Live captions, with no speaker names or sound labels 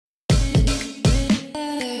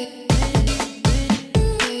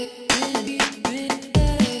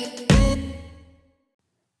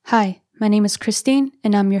Hi, my name is Christine,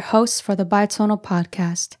 and I'm your host for the Bitonal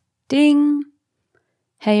Podcast. Ding!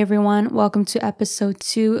 Hey everyone, welcome to episode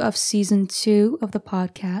 2 of season 2 of the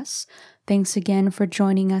podcast. Thanks again for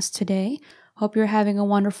joining us today. Hope you're having a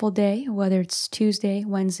wonderful day, whether it's Tuesday,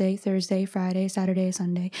 Wednesday, Thursday, Friday, Saturday,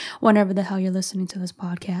 Sunday, whenever the hell you're listening to this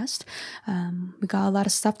podcast. We got a lot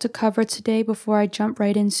of stuff to cover today before I jump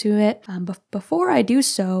right into it. But before I do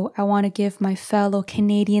so, I want to give my fellow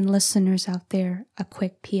Canadian listeners out there a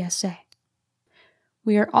quick PSA.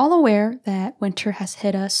 We are all aware that winter has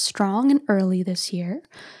hit us strong and early this year.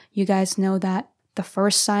 You guys know that the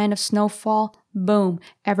first sign of snowfall, boom,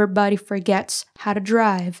 everybody forgets how to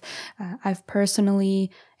drive. I've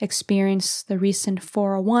personally experienced the recent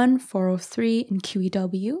 401, 403, and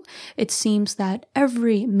QEW. It seems that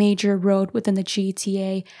every major road within the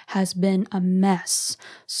GTA has been a mess.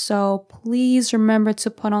 So please remember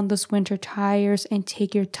to put on those winter tires and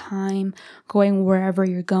take your time going wherever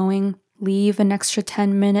you're going. Leave an extra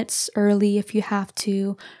 10 minutes early if you have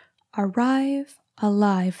to. Arrive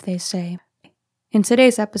alive, they say. In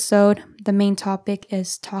today's episode, the main topic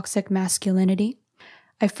is toxic masculinity.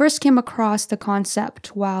 I first came across the concept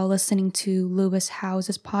while listening to Lewis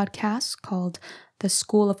Howes' podcast called The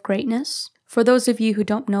School of Greatness. For those of you who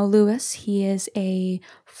don't know Lewis, he is a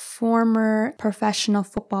former professional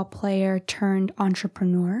football player turned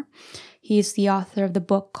entrepreneur. He's the author of the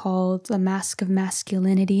book called The Mask of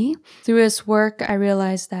Masculinity. Through his work, I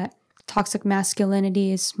realized that toxic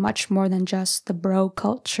masculinity is much more than just the bro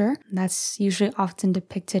culture that's usually often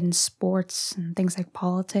depicted in sports and things like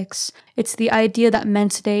politics. It's the idea that men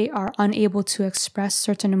today are unable to express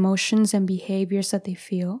certain emotions and behaviors that they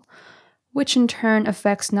feel, which in turn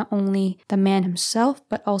affects not only the man himself,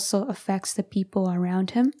 but also affects the people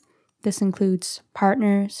around him. This includes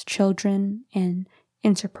partners, children, and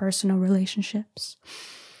interpersonal relationships.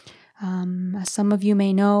 As some of you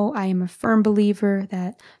may know, I am a firm believer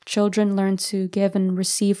that children learn to give and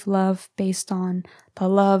receive love based on the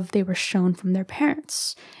love they were shown from their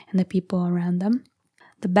parents and the people around them.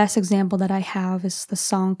 The best example that I have is the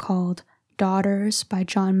song called Daughters by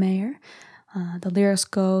John Mayer. The lyrics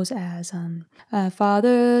goes as,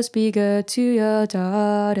 fathers, be good to your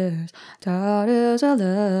daughters. Daughters will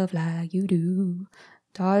love like you do.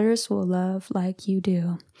 Daughters will love like you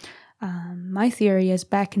do. My theory is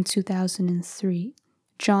back in 2003,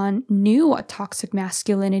 John knew what toxic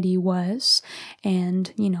masculinity was.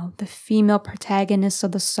 And, the female protagonist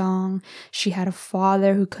of the song, she had a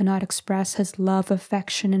father who could not express his love,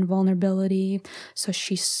 affection, and vulnerability. So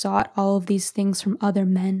she sought all of these things from other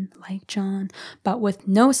men like John, but with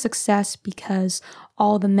no success because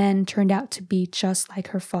all the men turned out to be just like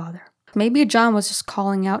her father. Maybe John was just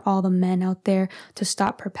calling out all the men out there to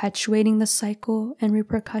stop perpetuating the cycle and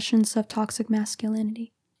repercussions of toxic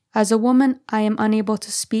masculinity. As a woman, I am unable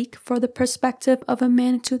to speak for the perspective of a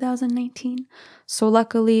man in 2019. So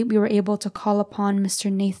luckily, we were able to call upon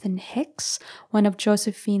Mr. Nathan Hicks, one of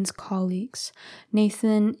Josephine's colleagues.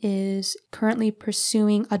 Nathan is currently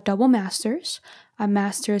pursuing a double master's, a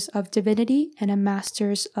master's of divinity and a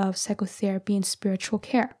master's of psychotherapy and spiritual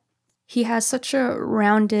care. He has such a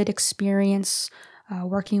rounded experience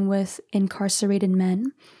working with incarcerated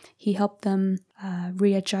men. He helped them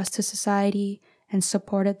readjust to society and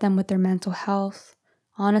supported them with their mental health.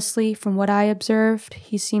 Honestly, from what I observed,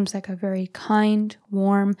 he seems like a very kind,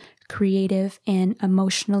 warm, creative, and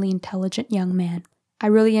emotionally intelligent young man. I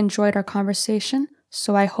really enjoyed our conversation,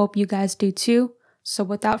 so I hope you guys do too. So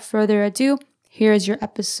without further ado, here is your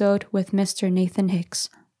episode with Mr. Nathan Hicks.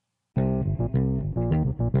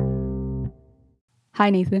 Hi,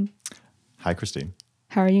 Nathan. Hi, Christine.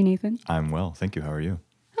 How are you, Nathan? I'm well, thank you. How are you?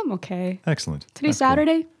 I'm okay. Excellent. Today's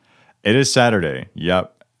Saturday? Cool. It is Saturday.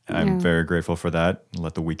 Yep. I'm Yeah. very grateful for that.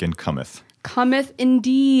 Let the weekend cometh. Cometh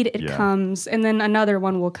indeed, it Yeah. comes. And then another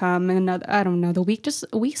one will come. And another, I don't know,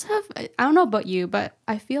 weeks have, I don't know about you, but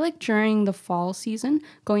I feel like during the fall season,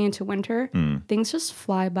 going into winter, things just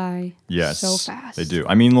fly by so fast. They do.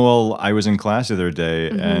 I mean, well, I was in class the other day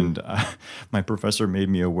and my professor made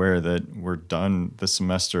me aware that we're done this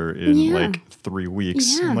semester in like 3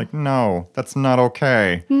 weeks. Yeah. I'm like, no, that's not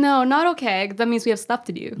okay. No, not okay. That means we have stuff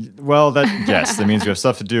to do. Well, that means we have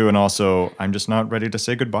stuff to do. And also, I'm just not ready to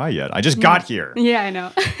say goodbye yet. I just got here. Yeah, I know.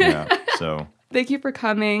 Yeah, so... Thank you for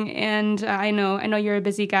coming, and I know you're a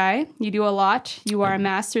busy guy. You do a lot. You are a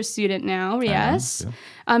master's student now, yes.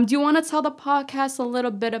 Yeah. Do you want to tell the podcast a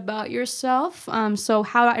little bit about yourself? So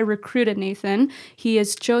how I recruited Nathan. He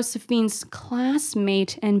is Josephine's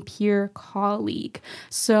classmate and peer colleague.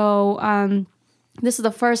 So this is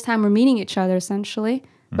the first time we're meeting each other, essentially.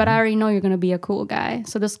 but I already know you're going to be a cool guy.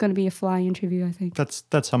 So this is going to be a fly interview, I think.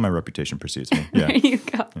 That's how my reputation precedes me. Yeah. There you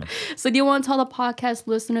go. Yeah. So do you want to tell the podcast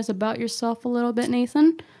listeners about yourself a little bit,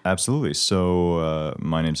 Nathan? Absolutely. So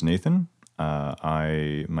my name's Nathan.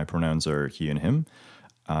 My pronouns are he and him.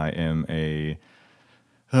 I am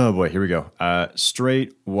oh boy, here we go.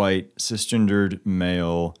 Straight, white, cisgendered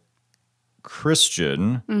male,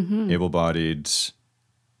 Christian, able-bodied,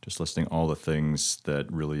 just listing all the things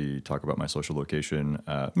that really talk about my social location.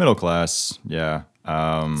 Middle class, yeah.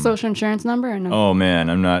 Social insurance number or no? Oh man,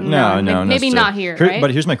 I'm not. No. Maybe not here, right?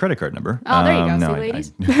 But here's my credit card number. Oh, there you go. See,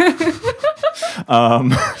 ladies.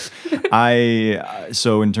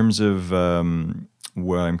 So in terms of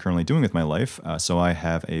what I'm currently doing with my life, so I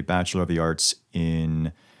have a Bachelor of the Arts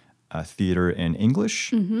in theater and English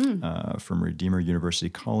from Redeemer University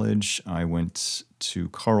College. I went to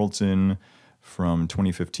Carleton from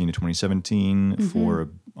 2015 to 2017 for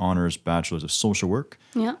honors Bachelor's of Social Work.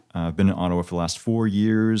 Yeah. I've been in Ottawa for the last 4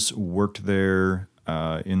 years, worked there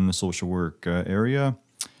in the social work area.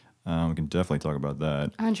 We can definitely talk about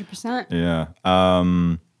that. 100%. Yeah.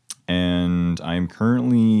 And I'm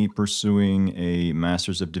currently pursuing a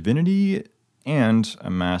Master's of Divinity and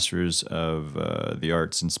a Master's of the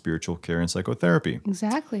Arts in Spiritual Care and Psychotherapy.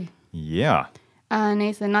 Exactly. Yeah.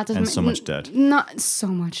 Nathan, not to and so much debt. Not so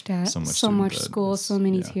much debt. So much debt. school, so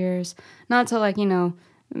many tears. Not to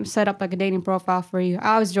set up like a dating profile for you.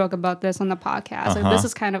 I always joke about this on the podcast. Like, this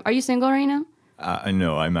is kind of. Are you single right now?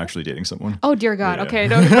 No, I'm actually dating someone. Oh, dear God. Yeah. Okay,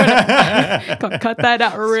 don't cut that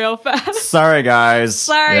out real fast. Sorry, guys.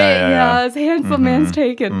 Sorry. Yeah, this handsome man's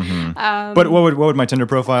taken. But what would my Tinder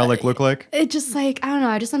profile look like? It just I don't know.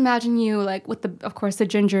 I just imagine you with of course, the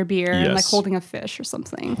ginger beer and holding a fish or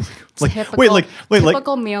something.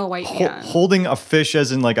 Typical male white man. Holding a fish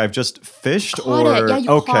as in I've just fished caught or it. Yeah,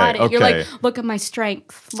 you caught it. Okay. You're like, look at my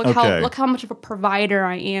strength. Look how much of a provider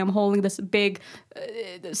I am holding this big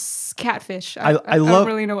this catfish. I don't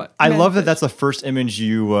really know what. I love that. That's the first image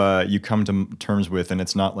you come to terms with, and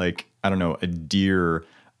it's not I don't know, a deer.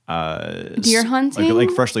 Deer hunting,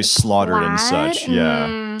 like freshly slaughtered and such.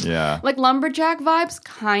 Yeah. Like lumberjack vibes,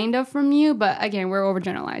 kind of from you, but again, we're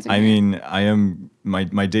overgeneralizing. I mean, I am.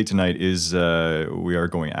 My date tonight is we are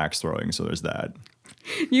going axe throwing, so there's that.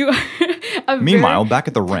 Meanwhile, back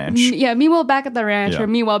at the ranch. Meanwhile, back at the ranch, or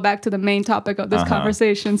meanwhile, back to the main topic of this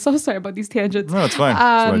conversation. So sorry about these tangents. No, it's fine.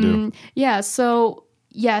 That's what I do. Yeah, so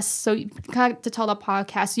kind of to tell the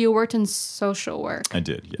podcast, you worked in social work. I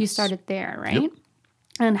did, yes. You started there, right? Yep.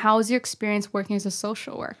 And how was your experience working as a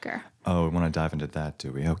social worker? Oh, we want to dive into that,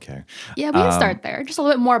 do we? Okay. Yeah, we can start there. Just a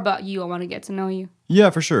little bit more about you. I want to get to know you.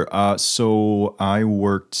 Yeah, for sure. So I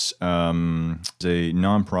worked as a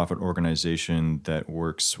nonprofit organization that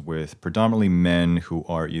works with predominantly men who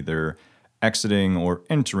are either exiting or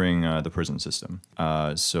entering the prison system.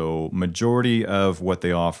 So majority of what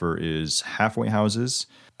they offer is halfway houses,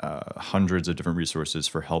 hundreds of different resources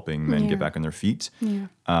for helping men get back on their feet. Yeah.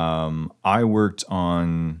 I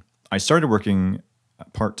started working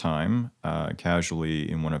part-time,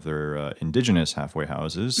 casually in one of their indigenous halfway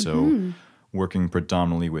houses. So working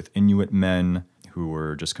predominantly with Inuit men who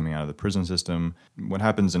were just coming out of the prison system. What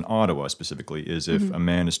happens in Ottawa specifically is if a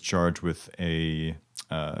man is charged with a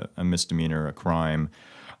misdemeanor, a crime,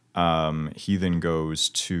 he then goes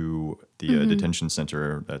to the detention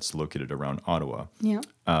center that's located around Ottawa. Yeah.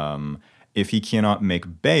 If he cannot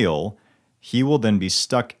make bail, he will then be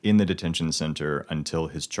stuck in the detention center until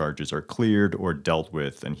his charges are cleared or dealt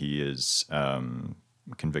with and he is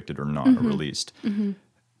convicted or not or released.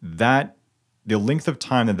 The length of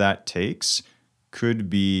time that takes could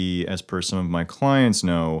be, as per some of my clients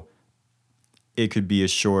know, it could be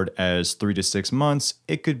as short as 3 to 6 months.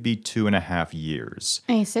 It could be 2.5 years.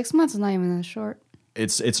 Hey, 6 months is not even that short.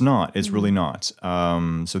 It's not. It's really not.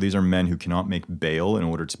 So these are men who cannot make bail in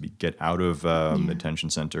order to get out of the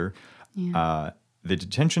detention center. Yeah. The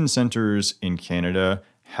detention centers in Canada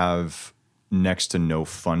have next to no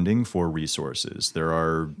funding for resources. There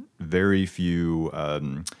are very few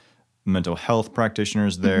mental health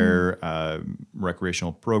practitioners there,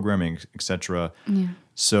 recreational programming, etc. Yeah.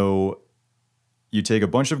 So you take a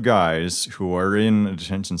bunch of guys who are in a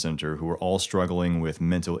detention center who are all struggling with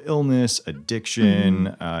mental illness,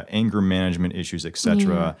 addiction, anger management issues,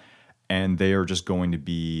 etc., and they are just going to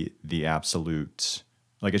be the absolute...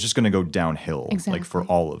 it's just going to go downhill, for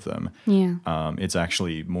all of them. Yeah. It's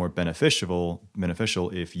actually more beneficial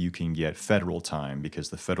if you can get federal time because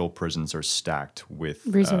the federal prisons are stacked with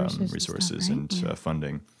resources and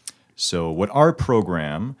funding. So what our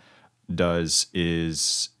program does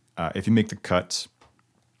is if you make the cut,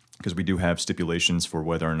 because we do have stipulations for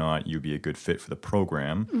whether or not you'd be a good fit for the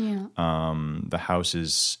program. The house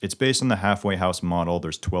it's based on the halfway house model.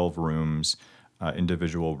 There's 12 rooms,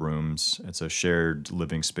 individual rooms. It's a shared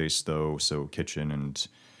living space though, so kitchen and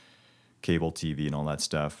cable TV and all that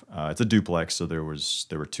stuff. It's a duplex, so there were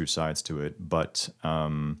two sides to it, but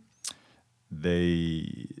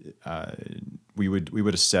we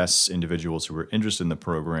would assess individuals who were interested in the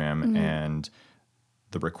program, and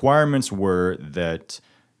the requirements were that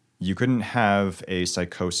you couldn't have a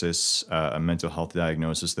psychosis, a mental health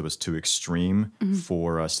diagnosis that was too extreme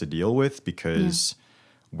for us to deal with, because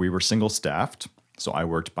we were single-staffed, so I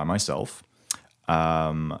worked by myself.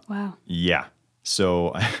 Wow. Yeah.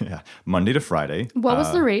 So Monday to Friday. What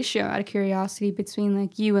was the ratio, out of curiosity, between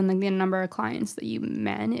like you and like the number of clients that you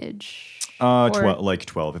manage?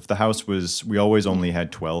 12. If the house we always only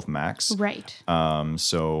had 12 max. Right.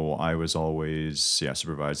 So I was always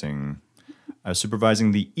supervising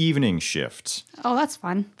the evening shift. Oh, that's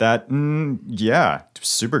fun. That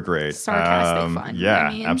super great. Sarcastic fun. Yeah,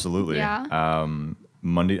 I mean, absolutely. Yeah.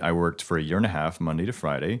 Monday, I worked for a year and a half, Monday to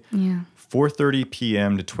Friday. Yeah. 4:30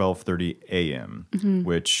 p.m. to 12:30 a.m.,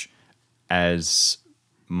 which, as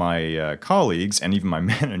my colleagues and even my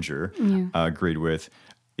manager agreed with,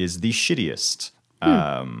 is the shittiest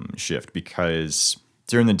shift, because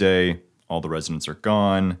during the day, all the residents are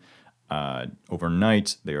gone.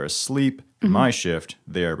 Overnight, they are asleep. My shift,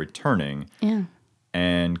 they are returning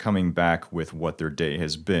and coming back with what their day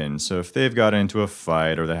has been. So if they've got into a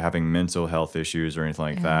fight or they're having mental health issues or anything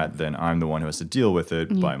like that, then I'm the one who has to deal with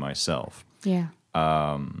it by myself. Yeah.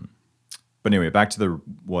 But anyway, back to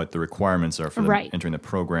what the requirements are for them entering the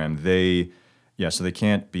program. So they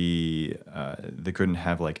can't be, they couldn't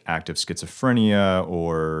have like active schizophrenia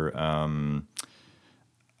or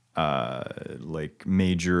like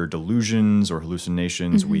major delusions or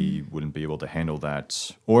hallucinations. We wouldn't be able to handle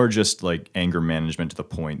that, or just like anger management to the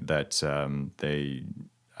point that they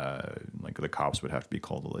like the cops would have to be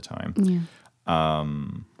called all the time.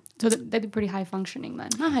 So they'd be pretty high functioning then.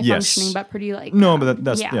 Not high functioning, but pretty like but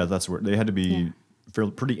that's where they had to be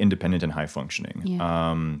pretty independent and high functioning.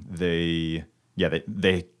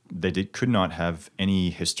 They could not have any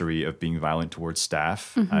history of being violent towards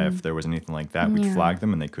staff. If there was anything like that, we'd flag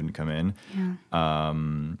them and they couldn't come in.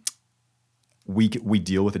 We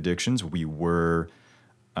deal with addictions. We were,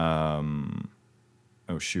 what's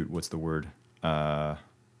the word?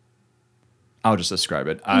 I'll just describe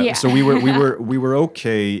it. So we were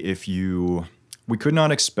okay if we could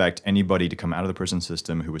not expect anybody to come out of the prison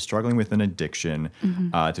system who was struggling with an addiction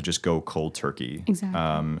to just go cold turkey.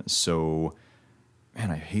 Exactly. So. Man,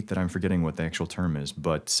 I hate that I'm forgetting what the actual term is,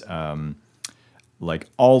 but like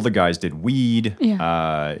all the guys did weed.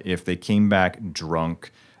 If they came back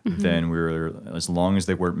drunk, then we were, as long as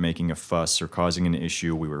they weren't making a fuss or causing an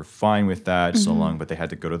issue, we were fine with that. But they had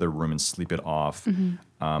to go to their room and sleep it off,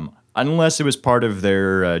 unless it was part of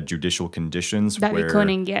their judicial conditions that they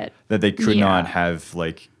couldn't get, that they could not have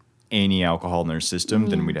like any alcohol in their system.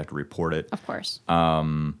 Then we'd have to report it. Of course.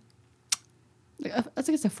 I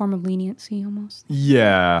think it's a form of leniency almost.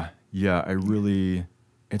 Yeah.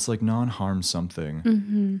 It's like non-harm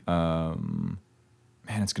something. Man,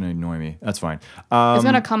 it's going to annoy me. That's fine. It's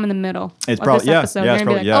going to come in the middle it's of probably, this episode. It's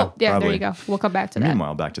probably, there you go. We'll come back to that.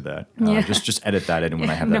 Meanwhile, back to that. Just edit that in when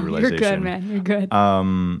I have that realization. You're good, man. You're good.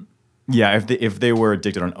 If they were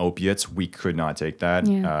addicted on opiates, we could not take that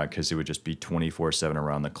because it would just be 24/7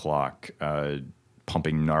 around the clock,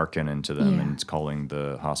 pumping Narcan into them and calling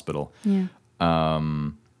the hospital.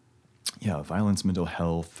 Violence, mental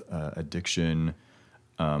health, addiction.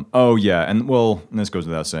 And this goes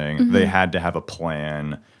without saying, they had to have a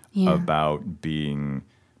plan about being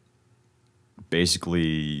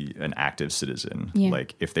basically an active citizen.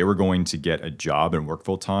 Like if they were going to get a job and work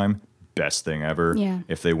full time, best thing ever.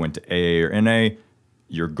 If they went to AA or NA,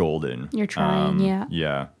 you're golden. You're trying,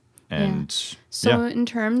 And in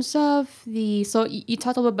terms of you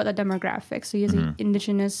talked a little bit about the demographics. So you use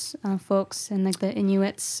indigenous folks and like the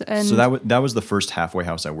Inuits. And so that was the first halfway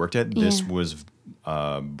house I worked at. This was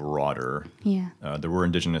broader. There were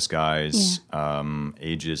indigenous guys,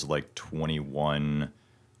 ages like 21.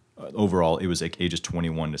 Overall, it was like ages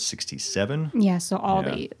 21 to 67. Yeah, so all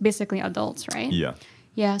the basically adults, right? Yeah.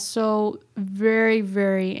 Yeah, so very,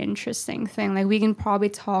 very interesting thing. Like we can probably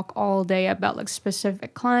talk all day about like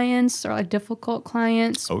specific clients or like difficult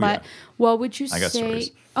clients. But what would you say? I got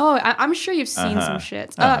stories. Oh, I'm sure you've seen some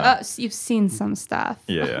shit. You've seen some stuff.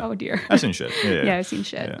 Yeah. Oh dear. I've seen shit. Yeah, I've seen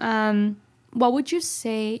shit. Yeah. What would you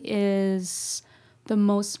say is the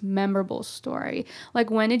most memorable story? Like,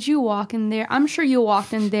 when did you walk in there? I'm sure you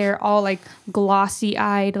walked in there all like glossy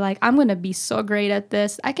eyed, like, I'm gonna be so great at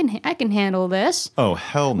this. I can handle this. Oh,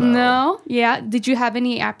 hell no. No? Yeah. Did you have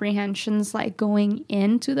any apprehensions like going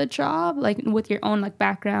into the job, like with your own like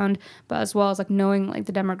background, but as well as like knowing like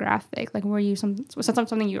the demographic? Like, was that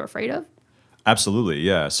something you were afraid of? Absolutely,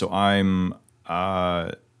 yeah. So I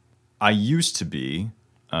used to be.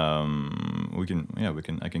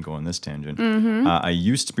 I can go on this tangent. I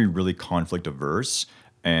used to be really conflict averse,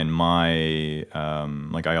 and my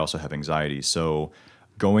like I also have anxiety. So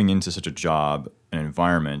going into such a job, an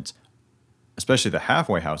environment, especially the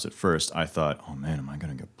halfway house at first, I thought, oh man, am I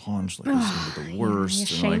gonna get punched? Like this is gonna be the worst. Yeah,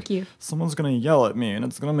 and shank you. Someone's gonna yell at me, and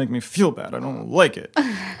it's gonna make me feel bad. I don't like it.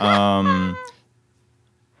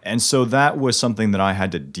 And so that was something that I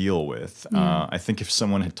had to deal with. I think if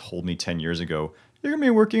someone had told me 10 years ago, you're going to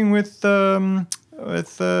be working with guys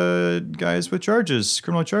with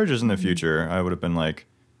criminal charges in the future, I would have been like,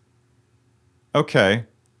 okay,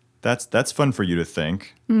 that's fun for you to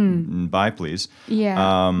think. Bye, please.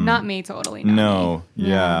 Yeah. Not me, totally. Not No, me.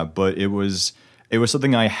 yeah, but it was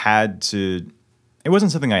something I had to. It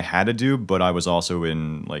wasn't something I had to do, but I was also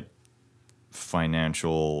in like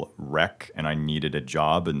financial wreck, and I needed a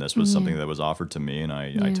job, and this was something that was offered to me, and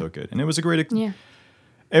I took it, and it was a great.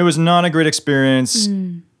 It was not a great experience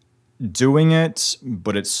doing it,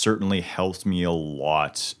 but it certainly helped me a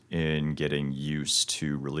lot in getting used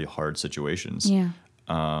to really hard situations. Yeah.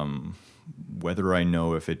 Whether I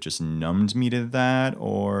know if it just numbed me to that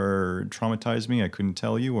or traumatized me, I couldn't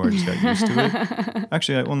tell you, or I just got used to it.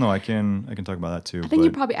 Actually, I can talk about that too. I think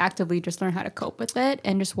you probably actively just learn how to cope with it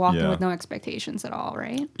and just walk in with no expectations at all,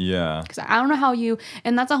 right? Yeah. Because I don't know how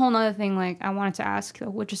and that's a whole nother thing, like, I wanted to ask,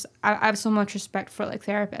 which is, I have so much respect for, like,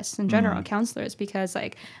 therapists in general, counselors, because,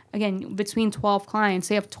 like, again, between 12 clients,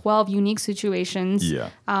 they have 12 unique situations. Yeah.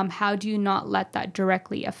 How do you not let that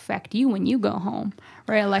directly affect you when you go home,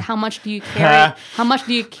 right? Like, how much do you carry? How much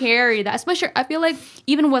do you carry that? Especially, I feel like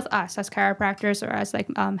even with us as chiropractors or as like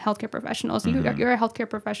healthcare professionals, you're a healthcare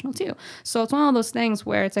professional too. So it's one of those things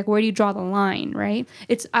where it's like, where do you draw the line, right?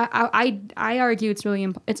 It's I argue it's really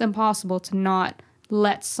it's impossible to not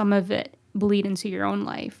let some of it bleed into your own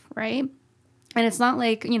life, right? And it's not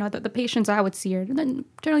like, the patients I would see are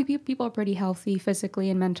generally people are pretty healthy physically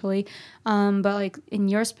and mentally. But like in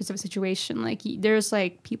your specific situation, like there's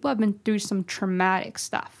like people have been through some traumatic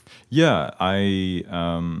stuff. Yeah,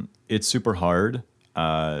 it's super hard.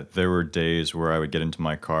 There were days where I would get into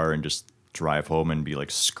my car and just drive home and be like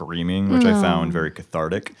screaming, which I found very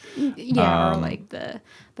cathartic. Yeah, or like the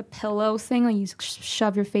pillow thing, like you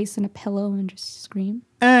shove your face in a pillow and just scream.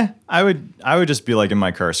 I would just be like in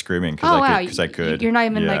my car screaming because I could. You're not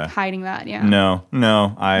even like hiding that, yeah. No.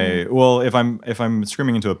 Well, if I'm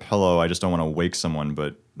screaming into a pillow, I just don't want to wake someone.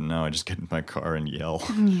 But no, I just get in my car and yell.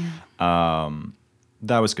 Yeah.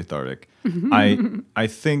 That was cathartic. I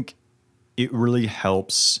think it really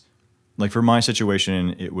helps. Like for my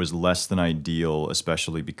situation, it was less than ideal,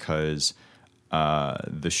 especially because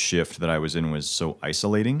the shift that I was in was so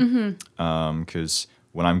isolating. Because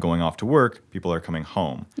when I'm going off to work, people are coming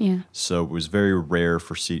home. Yeah. So it was very rare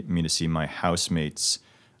for me to see my housemates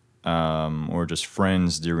or just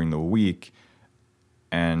friends during the week.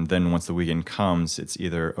 And then once the weekend comes, it's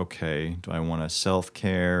either, okay, do I want to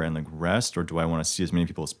self-care and like rest, or do I want to see as many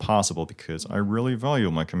people as possible because I really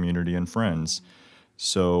value my community and friends?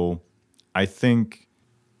 So I think,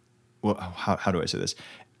 well, how do I say this?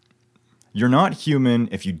 You're not human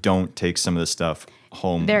if you don't take some of the stuff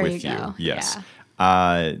home with you. Go. Yes.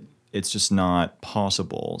 Yeah. It's just not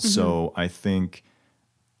possible. So I think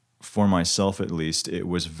for myself, at least, it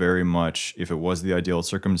was very much, if it was the ideal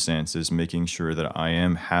circumstances, making sure that I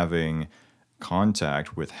am having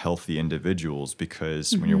contact with healthy individuals,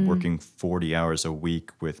 because when you're working 40 hours a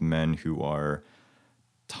week with men who are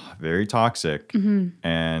very toxic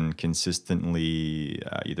and consistently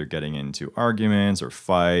either getting into arguments or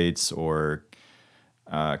fights or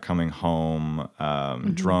coming home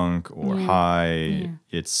drunk or high,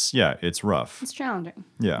 it's rough. It's challenging.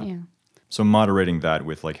 Yeah. So moderating that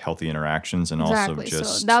with like healthy interactions and also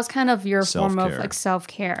just so that was kind of your self-care. form of like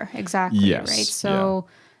self-care. Exactly. Yes. Right.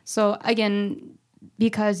 So again,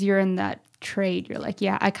 because you're in that trade, you're like,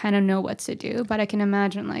 yeah, I kind of know what to do, but I can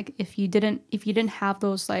imagine like if you didn't have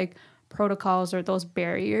those like protocols or those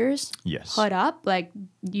barriers put up, like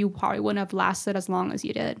you probably wouldn't have lasted as long as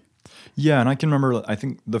you did. Yeah. And I can remember, I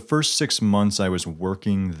think the first 6 months I was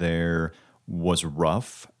working there was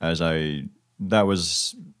rough, that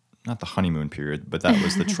was not the honeymoon period, but that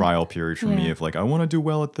was the trial period for me of like, I want to do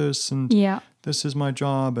well at this and this is my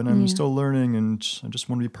job and I'm still learning and I just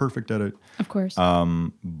want to be perfect at it. Of course.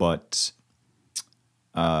 But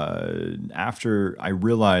after I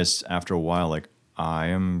realized after a while, like I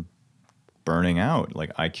am burning out.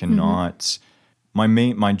 Like I cannot,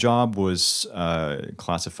 my job was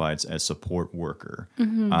classified as support worker.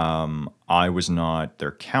 I was not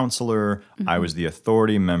their counselor. I was the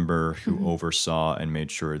authority member who oversaw and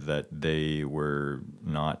made sure that they were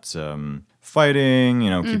not fighting,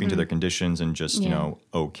 keeping to their conditions and just,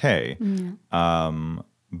 okay.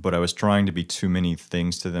 But I was trying to be too many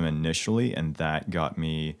things to them initially, and that got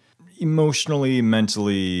me emotionally,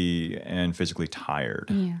 mentally, and physically tired.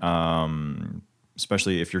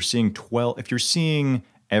 Especially if you're seeing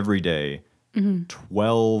every day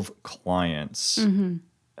 12 clients,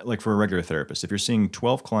 like for a regular therapist, if you're seeing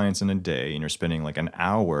 12 clients in a day and you're spending like an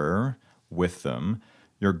hour with them,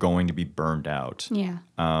 you're going to be burned out.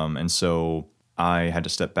 And so I had to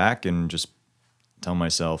step back and just tell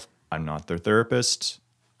myself, I'm not their therapist.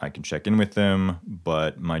 I can check in with them,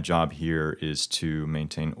 but my job here is to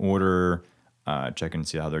maintain order, check in and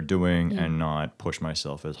see how they're doing, and not push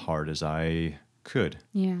myself as hard as I could.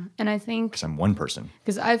 And I think... Because I'm one person.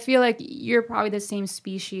 Because I feel like you're probably the same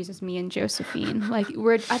species as me and Josephine. Like,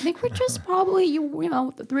 I think we're just probably,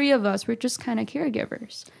 the three of us, we're just kind of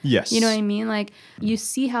caregivers. Yes. You know what I mean? Like, you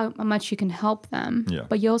see how much you can help them,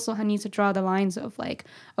 but you also need to draw the lines of like,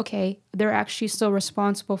 okay, they're actually still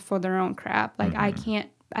responsible for their own crap. Like,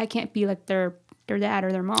 I can't be like their dad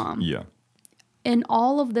or their mom. In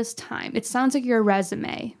all of this time, it sounds like your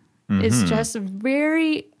resume is just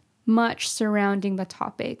very much surrounding the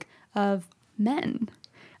topic of men.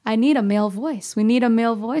 I need a male voice. We need a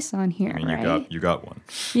male voice on here, right? You got one.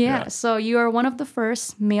 Yeah. So you are one of the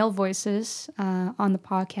first male voices on the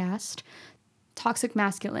podcast. Toxic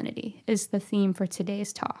masculinity is the theme for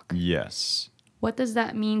today's talk. Yes. What does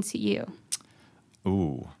that mean to you?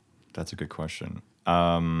 Ooh, that's a good question.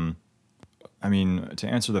 I mean, to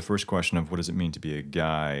answer the first question of what does it mean to be a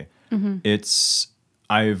guy,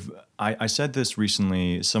 I said this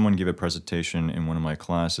recently. Someone gave a presentation in one of my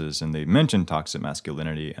classes and they mentioned toxic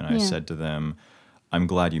masculinity. And I said to them, I'm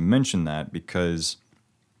glad you mentioned that because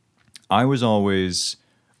I was always,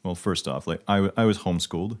 well, first off, like I was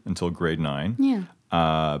homeschooled until grade 9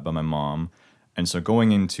 by my mom. And so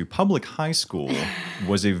going into public high school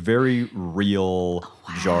was a very real,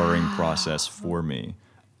 jarring process for me.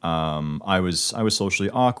 I was socially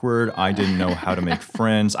awkward. I didn't know how to make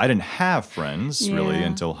friends. I didn't have friends really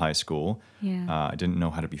until high school. I didn't know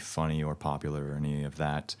how to be funny or popular or any of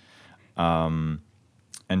that. And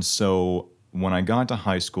so when I got to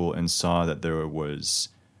high school and saw that there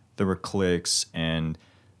were cliques and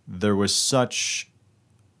there was such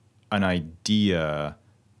an idea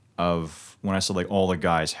of when I saw like all the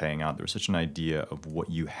guys hang out, there was such an idea of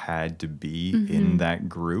what you had to be in that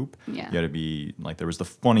group. You had to be like, there was the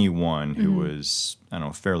funny one who was, I don't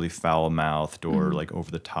know, fairly foul-mouthed or like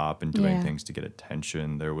over the top and doing things to get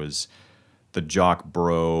attention. There was the jock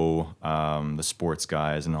bro, the sports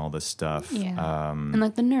guys and all this stuff. And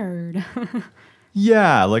like the nerd.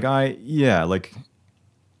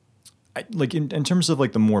 Like in terms of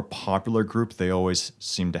like the more popular group, they always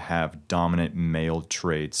seem to have dominant male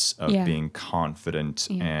traits of being confident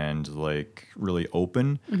and like really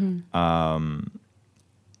open. And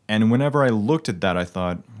whenever I looked at that, I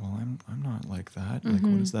thought, well, I'm not like that. Like,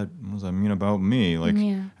 what does that mean about me? Like,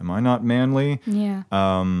 am I not manly?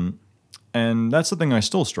 And that's the thing I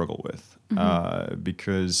still struggle with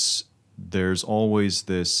because there's always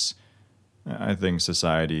this. I think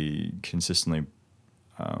society consistently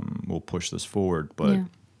will push this forward, but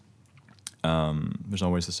there's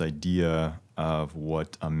always this idea of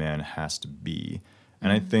what a man has to be,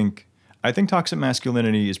 and I think toxic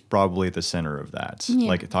masculinity is probably at the center of that.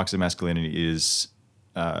 Like toxic masculinity is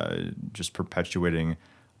just perpetuating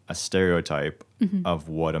a stereotype of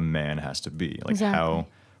what a man has to be, like how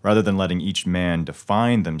rather than letting each man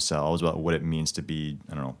define themselves about what it means to be,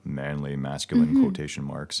 I don't know, manly, masculine, quotation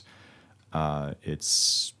marks.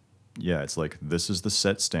 It's like, this is the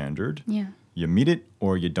set standard. You meet it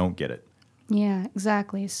or you don't get it. Yeah,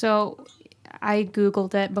 exactly. So I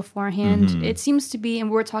Googled it beforehand. It seems to be, and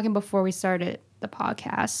we were talking before we started the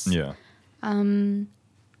podcast.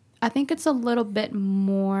 I think it's a little bit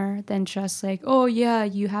more than just like, oh yeah,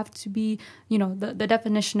 you have to be, the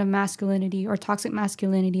definition of masculinity or toxic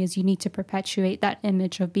masculinity is you need to perpetuate that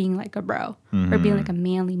image of being like a bro or being like a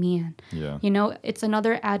manly man. It's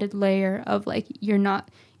another added layer of like,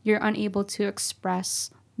 you're unable to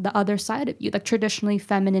express the other side of you, like traditionally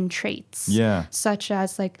feminine traits. Yeah. Such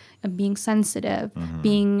as like being sensitive,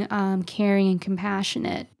 being caring and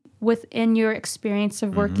compassionate. Within your experience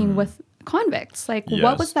of working with convicts, like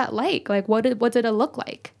what was Yes. that like? Like what did it look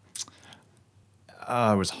like?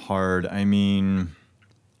 It was hard. I mean,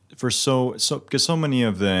 because so many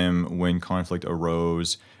of them, when conflict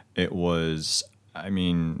arose, it was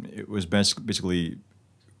basically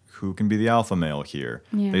who can be the alpha male here.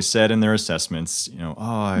 Yeah. They said in their assessments,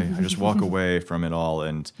 I just walk away from it all,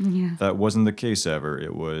 and Yeah. that wasn't the case ever.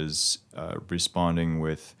 It was responding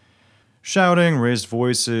with shouting, raised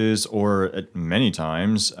voices, or many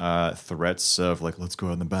times threats of like, let's go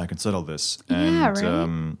out in the back and settle this. Yeah,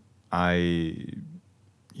 And right?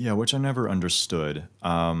 which I never understood.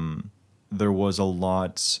 There was a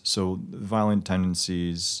lot, so violent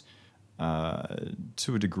tendencies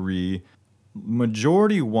to a degree.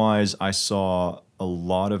 Majority-wise, I saw a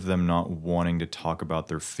lot of them not wanting to talk about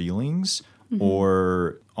their feelings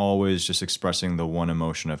or always just expressing the one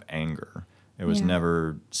emotion of anger. It was Yeah.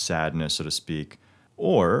 never sadness, so to speak,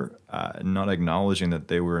 or not acknowledging that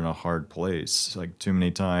they were in a hard place. Like too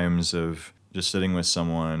many times of just sitting with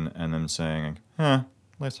someone and them saying,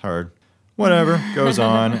 life's hard. Whatever, goes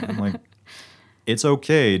on. I'm like, it's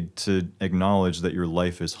okay to acknowledge that your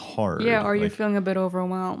life is hard. Yeah, or you're Like, feeling a bit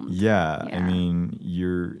overwhelmed. yeah, I Yeah. mean,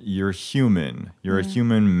 you're human. You're a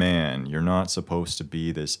human man. You're not supposed to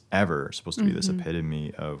be this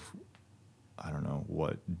epitome of, I don't know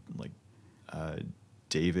what, like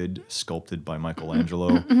David sculpted by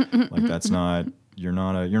Michelangelo. Like that's not. You're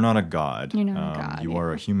not a god. You're not a god, You yeah.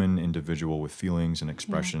 are a human individual with feelings and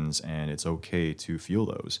expressions, and it's okay to feel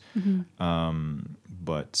those.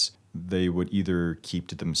 But they would either keep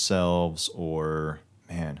to themselves or,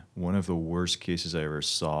 man, one of the worst cases I ever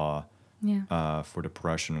saw Yeah. for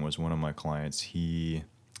depression was one of my clients.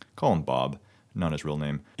 Call him Bob, not his real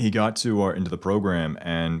name. He got into the program,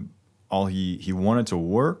 and he wanted to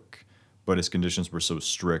work, but his conditions were so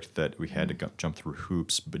strict that we had to jump through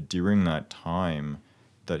hoops. But during that time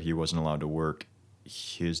that he wasn't allowed to work,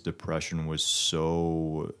 his depression was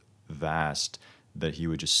so vast that he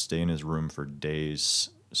would just stay in his room for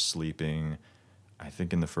days, sleeping. I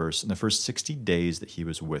think in the first 60 days that he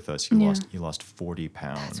was with us, he lost 40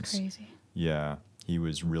 pounds. That's crazy. Yeah, he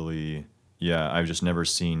was really. Yeah, I've just never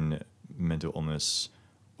seen mental illness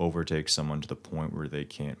overtake someone to the point where they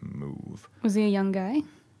can't move. Was he a young guy?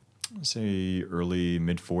 Say early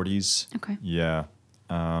mid 40s. Okay. Yeah,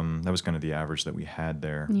 that was kind of the average that we had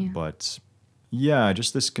there. Yeah. But yeah,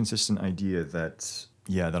 just this consistent idea that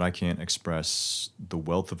I can't express the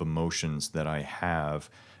wealth of emotions that I have,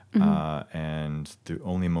 and the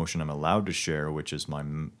only emotion I'm allowed to share, which is my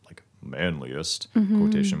manliest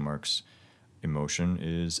quotation marks emotion,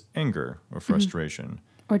 is anger or frustration.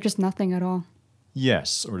 Or just nothing at all?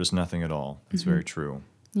 Yes, or just nothing at all. That's very true.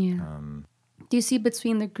 Yeah. Do you see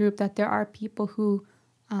between the group that there are people who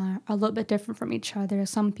are a little bit different from each other?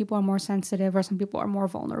 Some people are more sensitive, or some people are more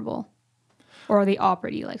vulnerable, or are they all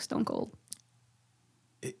pretty like stone cold?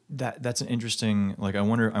 That's an interesting. Like, I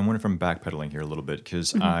wonder if I'm backpedaling here a little bit,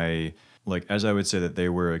 because as I would say that they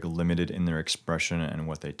were like limited in their expression and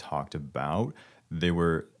what they talked about. They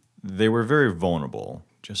were very vulnerable,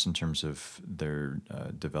 just in terms of their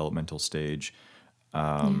developmental stage,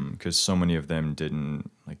 because so many of them didn't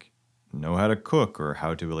like know how to cook or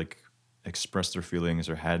how to like express their feelings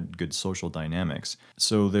or had good social dynamics.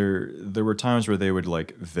 So there were times where they would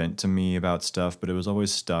like vent to me about stuff, but it was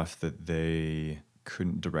always stuff that they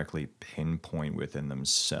couldn't directly pinpoint within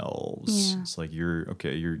themselves. Yeah. It's like you're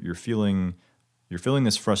feeling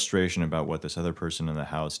this frustration about what this other person in the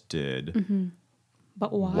house did.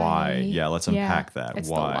 But why? Why? Yeah, let's unpack that. It's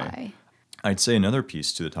Why? the why. I'd say another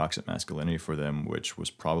piece to the toxic masculinity for them, which was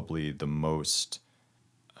probably the most,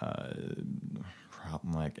 in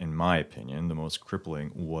my opinion, the most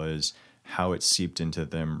crippling, was how it seeped into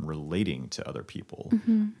them relating to other people.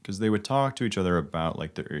 Because they would talk to each other about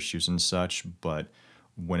like their issues and such, but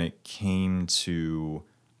when it came to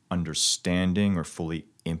understanding or fully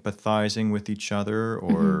empathizing with each other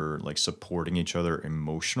or like supporting each other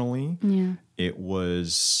emotionally, it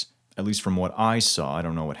was, at least from what I saw, I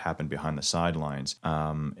don't know what happened behind the sidelines,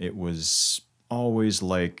 it was always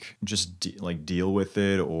like just deal with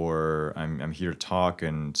it, or I'm here to talk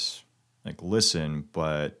and like listen,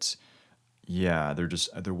 but yeah,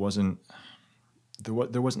 there wasn't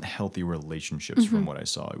healthy relationships from what I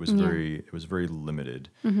saw. It was very limited,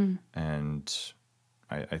 and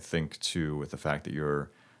I think too, with the fact that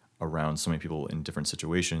you're around so many people in different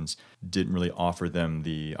situations, didn't really offer them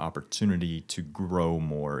the opportunity to grow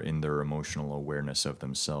more in their emotional awareness of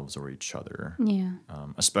themselves or each other. Yeah.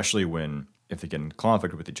 Especially when if they get in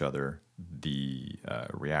conflict with each other, the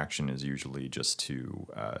reaction is usually just to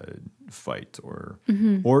fight or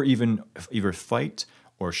even either fight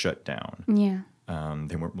or shut down. Yeah.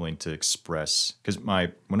 They weren't willing to express, because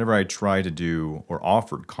whenever I tried to do or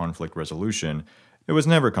offered conflict resolution, it was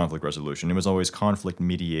never conflict resolution. It was always conflict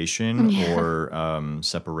mediation or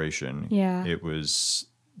separation. Yeah. It was,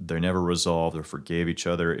 they never resolved or forgave each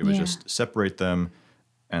other. It was just separate them.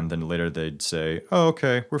 And then later they'd say, oh,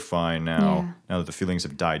 okay, we're fine now. Now that the feelings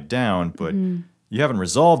have died down, but you haven't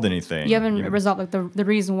resolved anything. You haven't resolved like the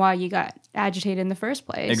reason why you got agitated in the first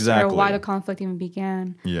place. Exactly. Or why the conflict even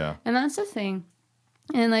began. Yeah. And that's the thing.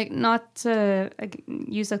 And like, not to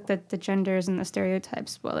use like the genders and the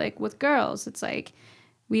stereotypes, but like with girls, it's like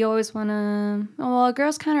we always want to. Oh, well,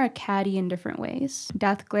 girls kind of are catty in different ways.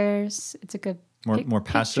 Death glares. It's a good more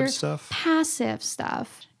passive picture. stuff. Passive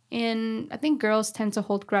stuff, and I think girls tend to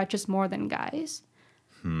hold grudges more than guys.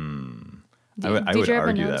 I would you ever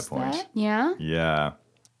argue that notice point. Yeah. Yeah.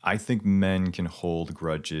 I think men can hold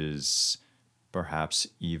grudges perhaps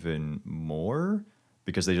even more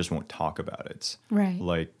because they just won't talk about it. Right.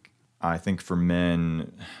 Like, I think for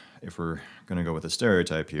men, if we're going to go with a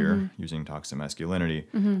stereotype here, using toxic masculinity,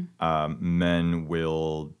 men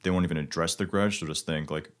they won't even address the grudge. They'll just think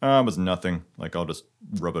like, it was nothing. Like, I'll just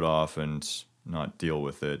rub it off and not deal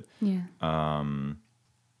with it. Yeah.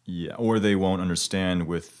 Yeah, or they won't understand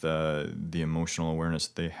with the emotional awareness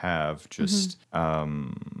that they have, just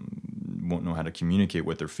won't know how to communicate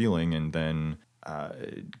what they're feeling and then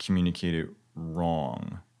communicate it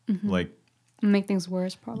wrong. Like, Make things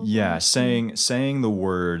worse, probably. yeah, saying the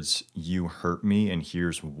words, you hurt me and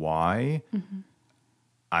here's why,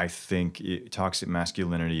 I think toxic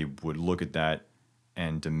masculinity would look at that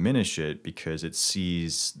and diminish it because it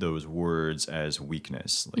sees those words as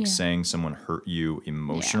weakness. Like saying someone hurt you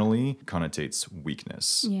emotionally connotates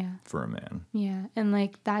weakness for a man. Yeah. And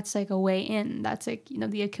like that's like a way in. That's like,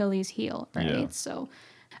 the Achilles heel, right? Yeah. So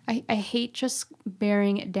I hate just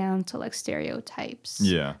bearing it down to like stereotypes.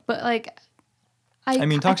 Yeah. But like I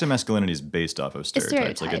mean, toxic masculinity is based off of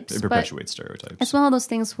stereotypes. Like it perpetuates stereotypes. It's one of those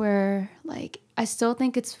things where, like, I still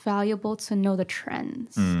think it's valuable to know the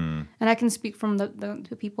trends, and I can speak from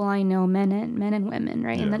the people I know, men and women,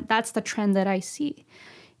 right? Yeah. And that's the trend that I see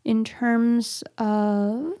in terms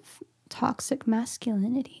of toxic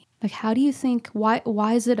masculinity. Like, how do you think? Why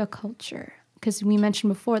is it a culture? Because we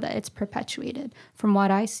mentioned before that it's perpetuated. From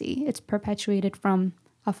what I see, it's perpetuated from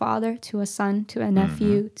a father to a son to a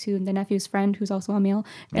nephew to the nephew's friend who's also a male,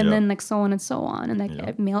 and then like so on and so on, and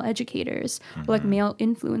like male educators or like male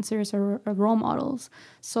influencers or role models.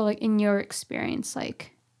 So like in your experience,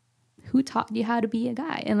 like who taught you how to be a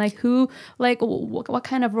guy, and like what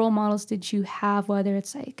kind of role models did you have, whether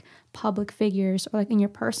it's like public figures or like in your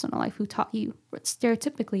personal life, who taught you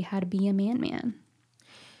stereotypically how to be a man?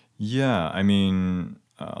 Yeah, I mean,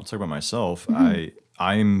 I'll talk about myself.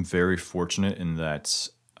 I'm very fortunate in that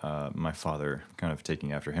my father, kind of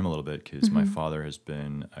taking after him a little bit, because my father has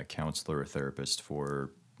been a counselor, a therapist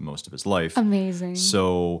for most of his life. Amazing.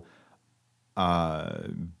 So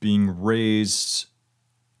being raised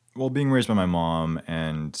by my mom,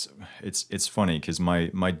 and it's funny because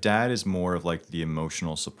my dad is more of like the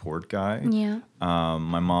emotional support guy. Yeah.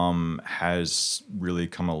 My mom has really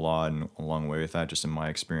come a long way with that, just in my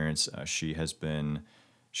experience.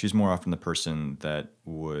 She's more often the person that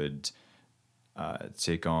would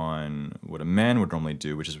take on what a man would normally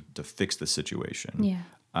do, which is to fix the situation. Yeah.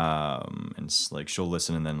 And like she'll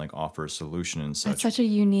listen and then like offer a solution and such. That's such a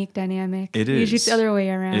unique dynamic. It is. Usually it's the other way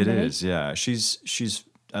around. It right? is, yeah.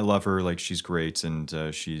 I love her. Like she's great, and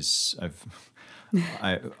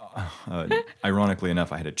ironically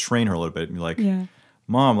enough, I had to train her a little bit and be like,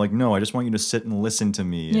 Mom, like, no, I just want you to sit and listen to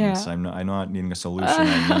me. And I'm not needing a solution.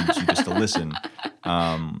 I need you just to listen.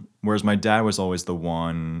 Whereas my dad was always the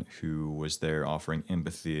one who was there offering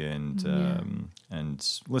empathy and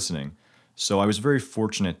listening. So I was very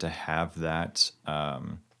fortunate to have that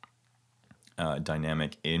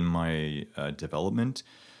dynamic in my development.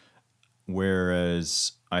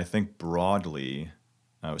 Whereas I think broadly,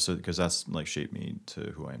 because that's like shaped me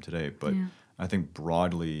to who I am today. But I think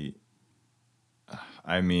broadly,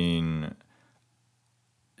 I mean,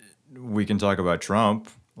 we can talk about Trump.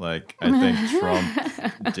 Like, I think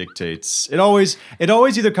Trump dictates. It always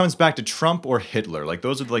either comes back to Trump or Hitler. Like,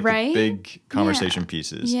 those are like the big conversation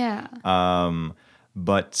pieces. Yeah.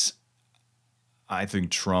 But I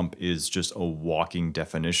think Trump is just a walking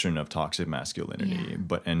definition of toxic masculinity.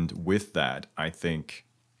 Yeah. And with that, I think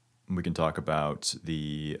we can talk about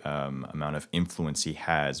the amount of influence he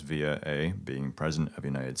has via being president of the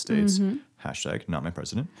United States. Hashtag not my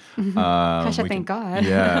president. Hashtag thank God.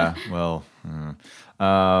 Yeah. Well,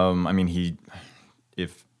 I mean,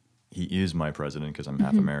 if he is my president because I'm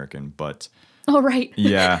half American, but Oh, right.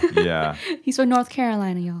 yeah. He's from North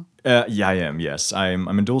Carolina, y'all. Yeah, I am. Yes, I'm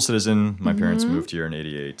a dual citizen. My parents moved here in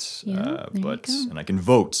 '88, Yeah, there you go. and I can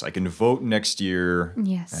vote. I can vote next year.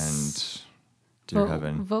 Yes. And dear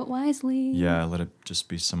heaven, Vote wisely. yeah, let it just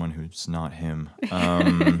be someone who's not him.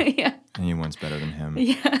 Yeah. Anyone's better than him.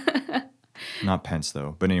 Yeah. Not Pence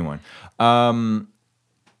though, but anyone.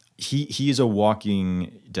 He is a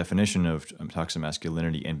walking definition of toxic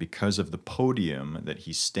masculinity, and because of the podium that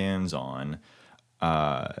he stands on,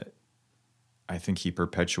 I think he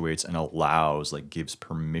perpetuates and allows, like, gives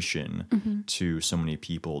permission to so many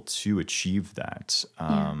people to achieve that.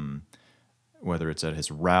 Whether it's at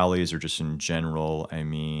his rallies or just in general. I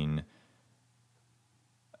mean,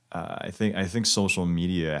 I think social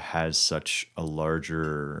media has such a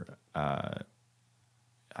larger,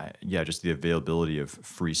 just the availability of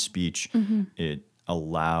free speech. It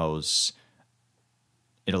allows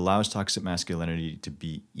toxic masculinity to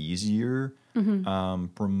be easier,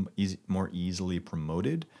 more easily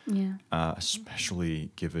promoted. Yeah.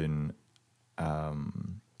 Especially given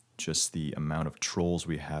just the amount of trolls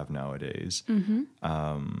we have nowadays.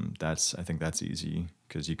 I think that's easy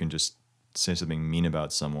because you can just say something mean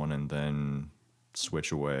about someone and then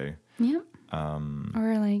switch away. Yep.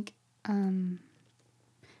 Or like,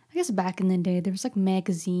 I guess back in the day, there was like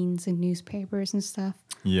magazines and newspapers and stuff.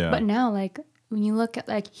 Yeah. But now, like, when you look at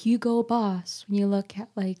like Hugo Boss, when you look at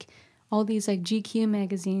like all these like GQ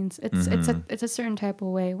magazines, it's a certain type of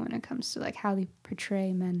way when it comes to like how they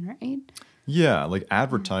portray men, right? Yeah, like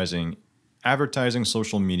advertising,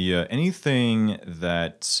 social media, anything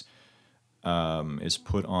that is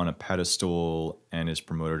put on a pedestal and is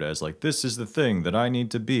promoted as like, this is the thing that I need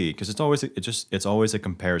to be, because it's always a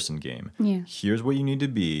comparison game. Yeah. Here's what you need to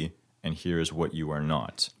be, and here's what you are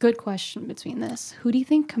not. Good question between this. Who do you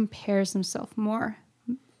think compares himself more,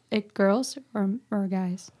 like girls or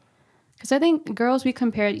guys? Because I think girls, we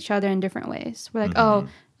compare each other in different ways. We're like,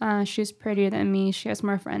 she's prettier than me. She has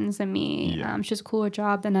more friends than me. Yeah. She has a cooler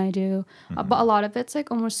job than I do. But a lot of it's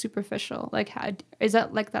like almost superficial. Like, is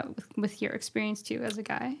that like that with your experience too as a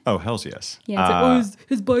guy? Oh, hells yes. Yeah, it's like,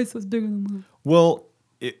 his biceps bigger than mine. Well,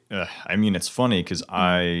 I mean, it's funny because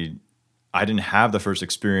I didn't have the first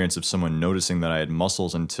experience of someone noticing that I had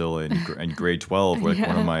muscles until in grade 12. Like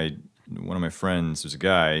one of my friends who's a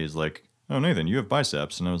guy, he's like, "Oh, Nathan, you have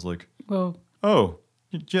biceps," and I was like, Whoa. "Oh,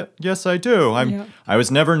 yes, I do." I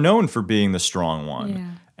was never known for being the strong one,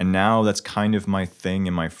 Yeah. and now that's kind of my thing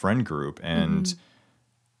in my friend group. And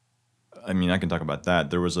I mean, I can talk about that.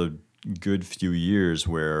 There was a good few years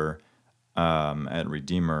where at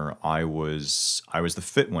Redeemer, I was the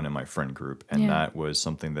fit one in my friend group, and that was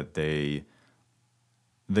something that they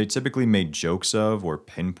typically made jokes of or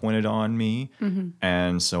pinpointed on me.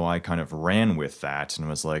 And so I kind of ran with that and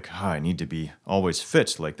was like, I need to be always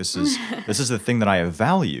fit. Like this is the thing that I have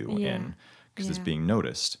value in because it's being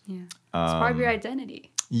noticed. Yeah. It's part of your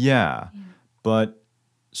identity. Yeah. But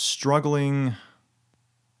struggling.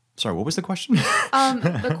 Sorry, what was the question?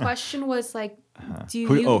 The question was like, do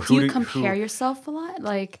you compare yourself a lot?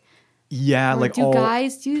 Like, yeah, like do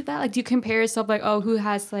guys do that? Like, do you compare yourself like, oh, who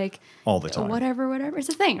has like all the time, whatever? It's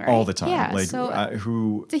a thing, right? All the time. Yeah. Like so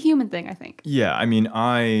who? It's a human thing, I think. Yeah, I mean,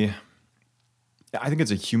 I think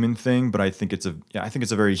it's a human thing, but I think it's a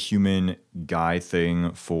very human guy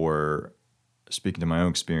thing. For speaking to my own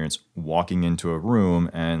experience, walking into a room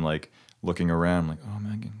and like looking around, like, oh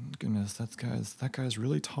my goodness, that guy's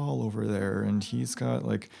really tall over there, and he's got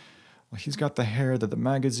the hair that the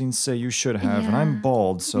magazines say you should have, and I'm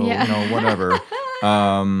bald, so whatever.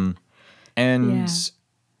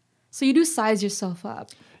 So you do size yourself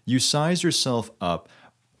up. You size yourself up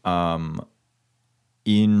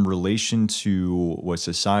in relation to what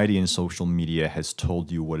society and social media has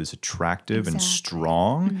told you what is attractive and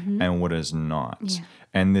strong and what is not. Yeah.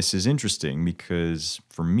 And this is interesting because,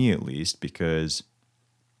 for me at least, because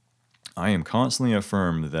I am constantly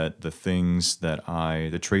affirmed that the traits that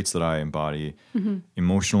I embody,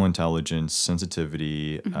 emotional intelligence,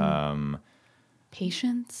 sensitivity,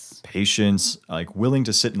 patience, like willing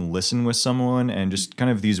to sit and listen with someone, and just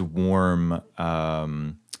kind of these warm,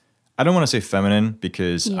 I don't want to say feminine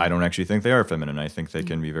because I don't actually think they are feminine. I think they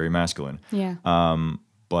can be very masculine. Yeah.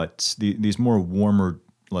 But these more warmer,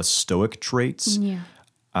 less stoic traits,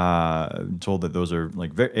 I'm told that those are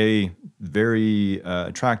like very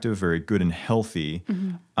attractive, very good and healthy.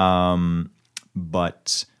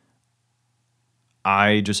 But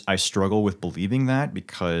I struggle with believing that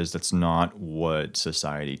because that's not what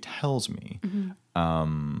society tells me.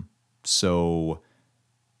 So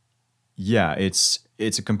yeah, it's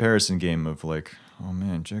a comparison game of like, oh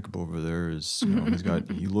man, Jacob over there is,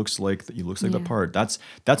 he looks like the part.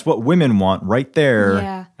 That's what women want right there.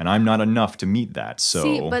 Yeah. And I'm not enough to meet that. So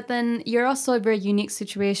See, but then you're also a very unique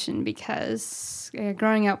situation because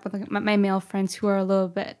growing up with my male friends who are a little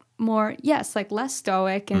bit more, yes, like less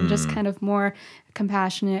stoic and just kind of more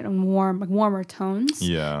compassionate and warmer tones.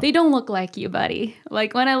 Yeah. They don't look like you, buddy.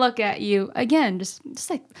 Like when I look at you, again, just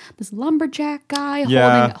like this lumberjack guy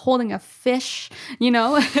holding a fish,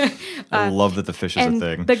 I love that the fish is a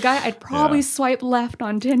thing. The guy I'd probably swipe left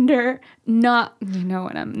on Tinder. Not, no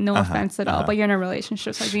offense at all, but you're in a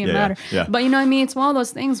relationship, so it doesn't matter. Yeah. But you know what I mean? It's one of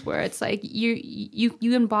those things where it's like you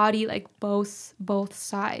embody like both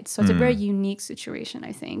sides. So it's a very unique situation,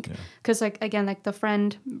 I think. Because like, again, like the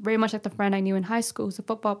friend, very much like the friend I knew in high school who's a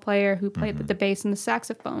football player who played the bass and the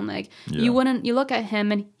saxophone. Like you look at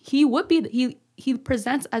him and he would be, he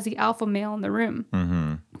presents as the alpha male in the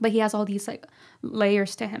room, but he has all these like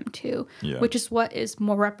layers to him too, which is what is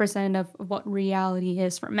more representative of what reality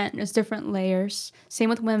is for men. There's different layers. Same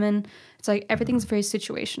with women. It's like everything's very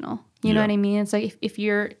situational. You know what I mean? It's like if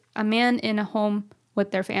you're a man in a home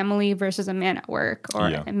with their family versus a man at work or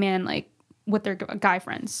a man like with their guy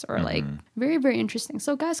friends or like very, very interesting.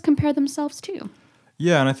 So guys compare themselves too.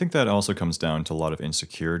 Yeah, and I think that also comes down to a lot of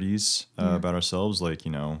insecurities about ourselves. Like,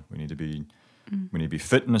 we need to be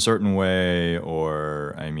fit in a certain way,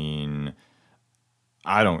 or I mean,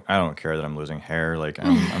 I don't care that I'm losing hair. Like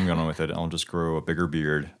I'm going with it. I'll just grow a bigger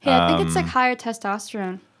beard. Yeah, I think it's like higher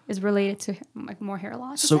testosterone is related to like more hair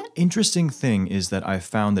loss. So interesting thing is that I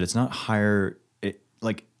found that it's not higher.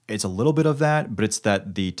 It's a little bit of that, but it's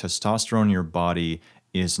that the testosterone in your body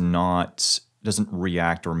doesn't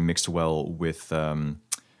react or mix well with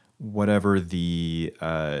whatever the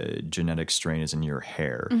genetic strain is in your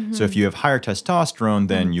hair. So if you have higher testosterone,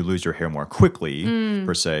 then you lose your hair more quickly,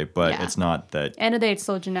 per se. But it's not that. End of the day, it's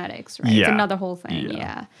still genetics, right? Yeah. It's another whole thing.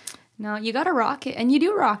 Yeah. No, you got to rock it, and you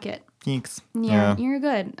do rock it. Thanks. Yeah, you're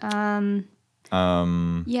good.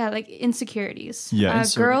 Like insecurities. Yeah,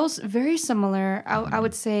 girls, very similar. I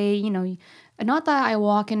would say, not that I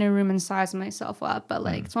walk in a room and size myself up, but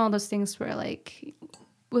like it's one of those things where like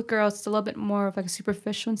with girls, it's a little bit more of like a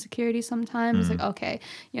superficial insecurity sometimes. Like, okay,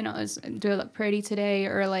 do I look pretty today?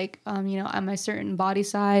 Or like, am I certain body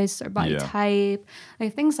size or body type?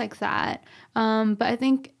 Like things like that. But I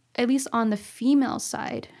think at least on the female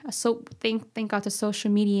side, so thank God to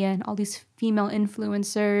social media and all these female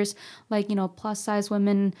influencers, like, plus size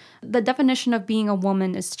women, the definition of being a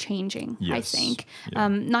woman is changing, I think.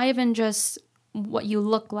 Not even just what you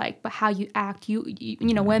look like, but how you act.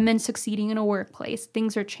 Women succeeding in a workplace,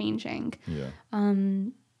 things are changing.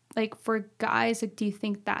 Like for guys, like, do you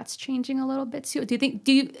think that's changing a little bit too?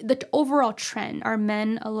 The overall trend, are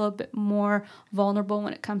men a little bit more vulnerable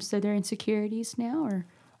when it comes to their insecurities now, or?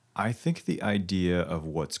 I think the idea of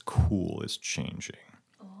what's cool is changing.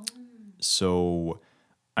 So,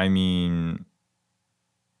 I mean,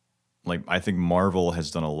 like, I think Marvel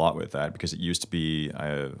has done a lot with that because it used to be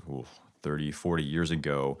 30, 40 years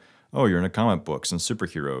ago, oh, you're into comic books and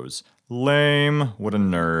superheroes. Lame. What a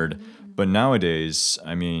nerd. But nowadays,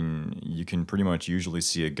 I mean, you can pretty much usually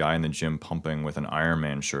see a guy in the gym pumping with an Iron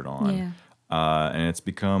Man shirt on. And it's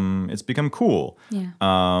become cool.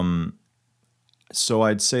 So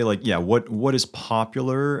I'd say, like, what is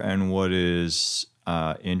popular and what is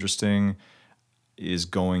interesting is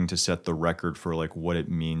going to set the record for, like, what it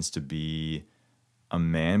means to be a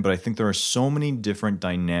man. But I think there are so many different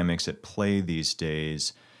dynamics at play these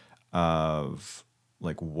days of,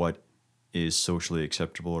 like, what is socially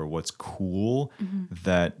acceptable or what's cool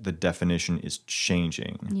that the definition is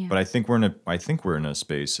changing. But I think we're in a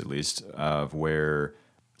space, at least, of where,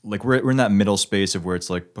 like, we're in that middle space of where it's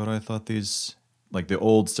like, but I thought these, like, the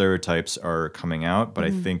old stereotypes are coming out, but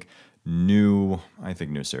I think new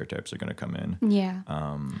stereotypes are going to come in.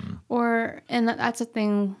 And that's the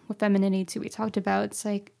thing with femininity too. We talked about, it's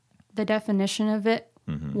like the definition of it,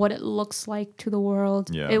 what it looks like to the world.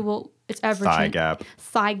 It's ever thigh gap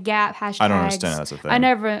hashtags. I don't understand how that's a thing.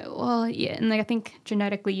 And like I think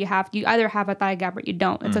genetically you either have a thigh gap or you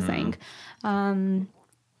don't. It's a thing.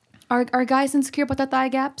 Are guys insecure about the thigh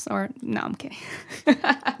gaps, or no? I'm kidding.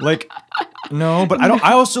 Like, no, but I don't.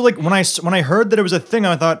 I also, like, when I heard that it was a thing,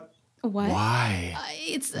 I thought, What? Why?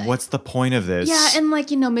 It's What's the point of this? yeah, and like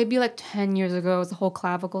maybe like 10 years ago, it was the whole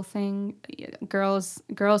clavicle thing. Yeah, girls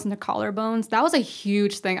and their collarbones. That was a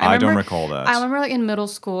huge thing. I don't recall that. I remember like in middle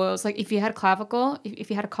school, it was like if you had clavicle, if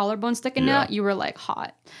you had a collarbone sticking Yeah. out, you were like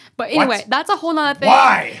hot. But anyway, What? that's a whole nother thing.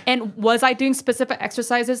 Why? And was I doing specific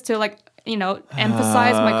exercises to like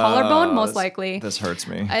emphasize my collarbone? Most likely. This hurts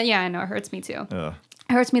me. Yeah, I know it hurts me too. Ugh.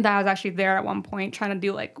 It hurts me that I was actually there at one point trying to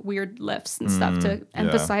do like weird lifts and stuff to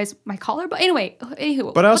emphasize my collar. But anyway,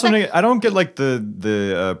 anywho. But I also I don't get like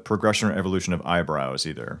the progression or evolution of eyebrows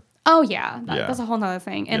either. Oh yeah, that's a whole nother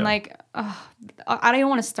thing. And like, I don't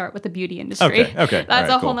want to start with the beauty industry. Okay.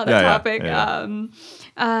 That's All a whole right, nother cool. topic.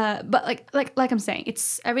 Yeah. But like I'm saying,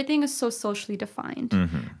 everything is so socially defined,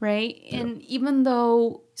 right? Yeah. And even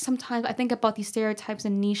though sometimes I think about these stereotypes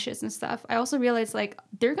and niches and stuff, I also realize like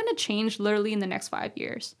they're gonna change literally in the next 5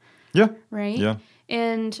 years. Yeah. Right? Yeah.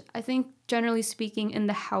 And I think generally speaking in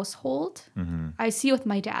the household, I see with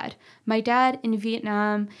my dad. My dad in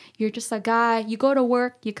Vietnam, you're just a guy, you go to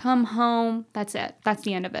work, you come home, that's it. That's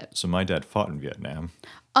the end of it. So my dad fought in Vietnam.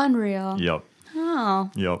 Unreal. Yep. Oh.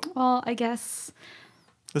 Yep. Well, I guess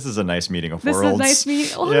This is a nice meeting of this worlds. is a nice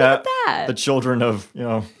meeting. Oh, yeah. look at that. The children of,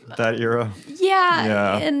 that era. Yeah.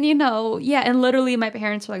 Yeah. And, and literally my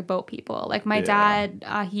parents were like boat people. Like my dad,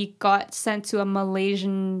 he got sent to a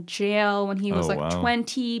Malaysian jail when he was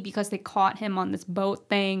 20 because they caught him on this boat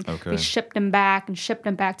thing. Okay. They shipped him back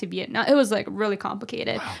to Vietnam. It was like really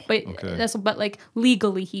complicated. Wow. But Okay. but like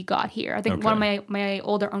legally he got here. I think Okay. one of my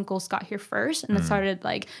older uncles got here first and then started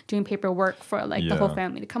like doing paperwork for like the whole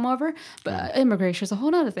family to come over. But immigration is a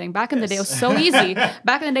whole other thing. Back in the day, it was so easy.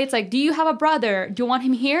 Back in the day, it's like, do you have a brother? Do you want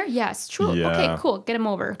him here? Yes, true. Yeah. Okay, cool. Get him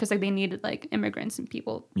over because like they needed like immigrants and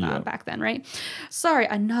people back then, right? Sorry,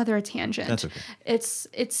 another tangent. That's okay.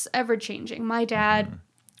 It's ever changing. My dad.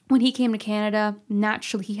 When he came to Canada,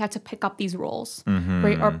 naturally he had to pick up these roles,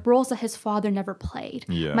 right? Or roles that his father never played.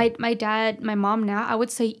 Yeah. My dad, my mom now, I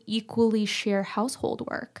would say equally share household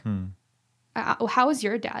work. How is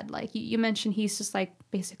your dad like? You mentioned he's just like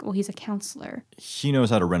he's a counselor. He knows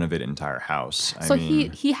how to renovate an entire house. So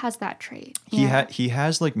he has that trait. He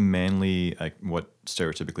has like manly, like what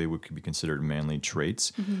stereotypically could be considered manly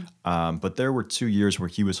traits. But there were 2 years where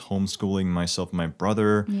he was homeschooling myself and my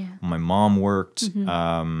brother. Yeah. My mom worked.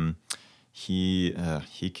 He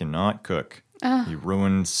cannot cook. He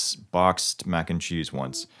ruined boxed mac and cheese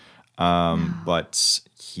once. But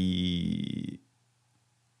he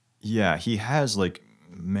has like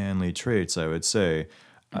manly traits, I would say,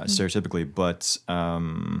 stereotypically. But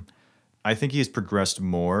I think he's progressed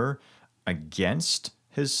more against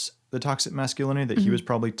the toxic masculinity that he was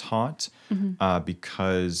probably taught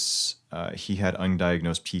because he had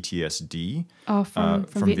undiagnosed PTSD from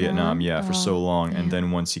Vietnam, for so long. And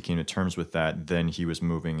then once he came to terms with that, then he was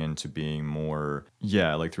moving into being more,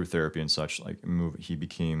 like through therapy and such, he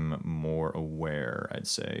became more aware, I'd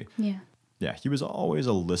say. Yeah, he was always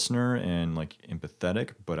a listener and like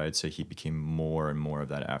empathetic, but I'd say he became more and more of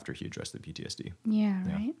that after he addressed the PTSD. Yeah,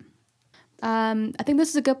 right. I think this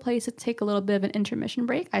is a good place to take a little bit of an intermission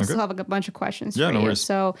break. I still have a bunch of questions for you. Worries.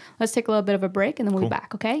 So let's take a little bit of a break and then we'll be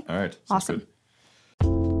back, okay? All right. Awesome. Good.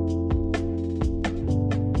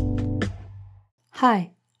 Hi,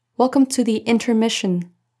 welcome to the intermission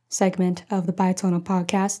segment of the Biotonal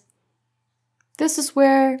podcast. This is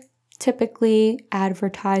where typically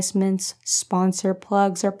advertisements, sponsor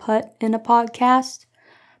plugs are put in a podcast,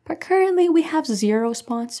 but currently we have 0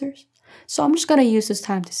 sponsors. So I'm just going to use this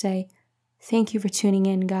time to say thank you for tuning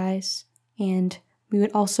in, guys. And we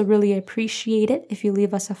would also really appreciate it if you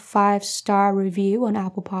leave us a 5-star review on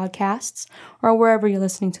Apple Podcasts or wherever you're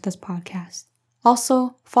listening to this podcast.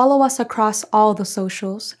 Also, follow us across all the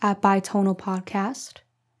socials at Bitonal Podcast.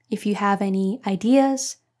 If you have any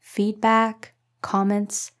ideas, feedback,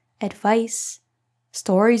 comments, advice,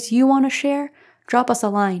 stories you want to share, drop us a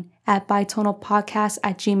line at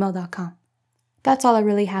bitonalpodcast@gmail.com. That's all I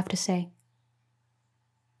really have to say.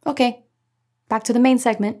 Okay, back to the main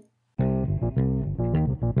segment.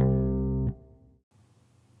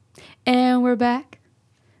 And we're back.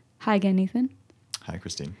 Hi again, Nathan. Hi,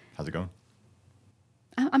 Christine. How's it going?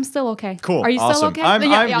 I'm still okay. Cool. Are you awesome. still okay? I'm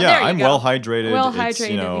go. well hydrated. Well It's,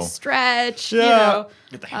 hydrated. We stretch. Get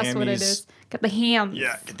the That's what it hammies. is. Get the hams.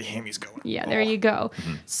 Yeah, get the hammies going. Yeah, there you go.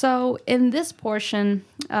 So in this portion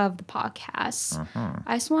of the podcast,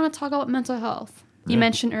 I just want to talk about mental health. You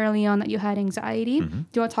mentioned early on that you had anxiety. Do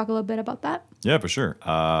you want to talk a little bit about that? Yeah, for sure.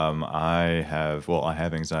 I have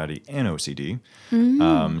anxiety and OCD.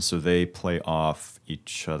 So they play off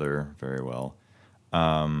each other very well.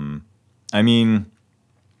 I mean,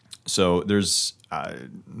 so there's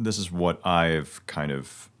this is what I've kind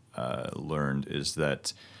of learned is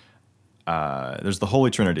that there's the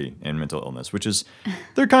Holy Trinity in mental illness, which is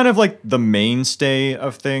they're kind of like the mainstay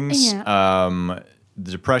of things.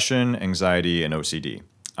 Depression, anxiety, and OCD.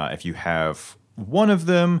 If you have one of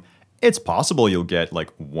them, it's possible you'll get like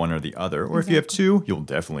one or the other. Or if you have two, you'll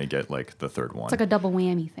definitely get like the third one. It's like a double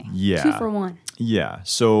whammy thing. Yeah. 2 for 1. Yeah.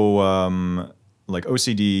 So like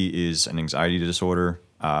OCD is an anxiety disorder.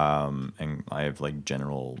 And I have like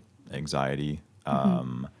general anxiety,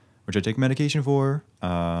 which I take medication for.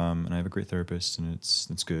 And I have a great therapist, and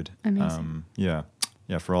it's good. Amazing. Yeah.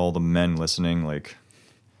 For all the men listening, like,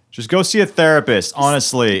 just go see a therapist.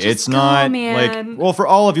 Honestly, it's go, not man. like, well, for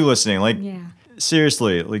all of you listening, like, Yeah.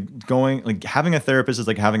 seriously, like having a therapist is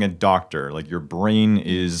like having a doctor. Like, your brain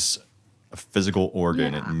is a physical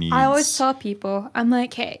organ. It needs. I always tell people, I'm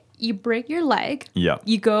like, hey, you break your leg. Yeah.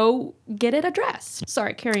 You go get it addressed.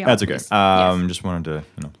 Sorry, carry on. That's okay. Please. Yes. Just wanted to,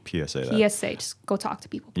 PSA that. PSA, just go talk to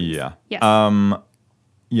people, please. Yeah. Yes.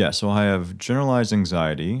 Yeah, so I have generalized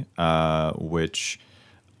anxiety, which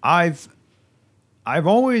I've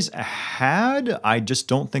always had. I just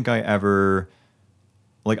don't think I ever,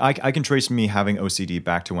 like, I can trace me having OCD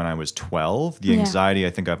back to when I was 12. The anxiety I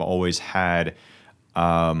think I've always had,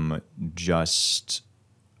 just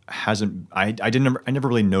hasn't. I never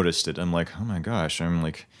really noticed it. I'm like, oh my gosh, I'm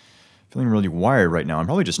like feeling really wired right now. I'm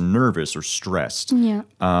probably just nervous or stressed. Yeah.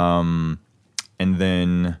 And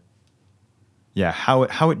then. Yeah, how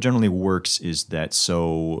it generally works is that,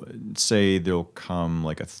 so say there'll come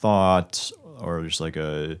like a thought, or just like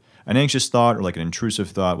an anxious thought, or like an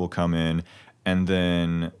intrusive thought will come in, and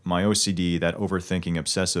then my OCD, that overthinking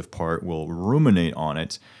obsessive part, will ruminate on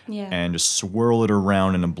it and just swirl it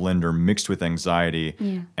around in a blender mixed with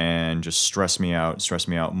anxiety and just stress me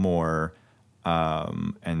out more.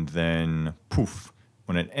 And then poof,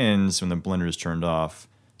 when it ends, when the blender is turned off,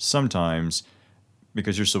 sometimes,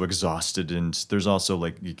 because you're so exhausted, and there's also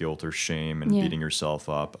like guilt or shame and beating yourself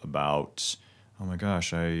up about, oh my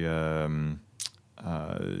gosh, I'm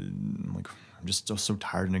just so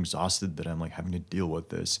tired and exhausted that I'm like having to deal with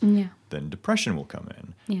this. Yeah. Then depression will come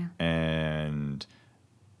in. Yeah. And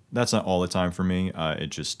that's not all the time for me.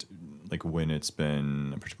 It just, like, when it's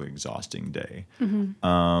been a particularly exhausting day,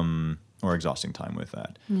 or exhausting time with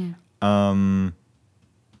that. Yeah.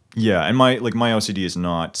 Yeah, and my OCD is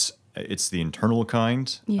not. It's the internal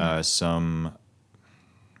kind. Yeah. Some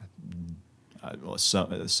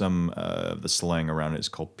of the slang around it is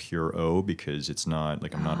called pure O, because it's not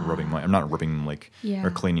like I'm not rubbing like or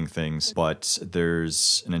cleaning things. But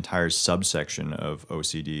there's an entire subsection of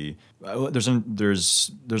OCD. There's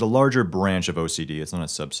a larger branch of OCD. It's not a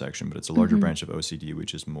subsection, but it's a larger branch of OCD,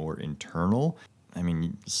 which is more internal. I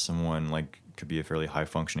mean, someone like could be a fairly high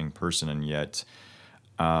functioning person, and yet.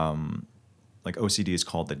 Like OCD is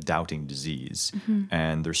called the doubting disease,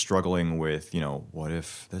 and they're struggling with, what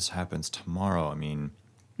if this happens tomorrow? I mean,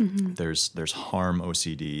 there's harm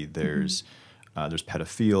OCD, there's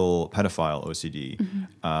pedophile OCD,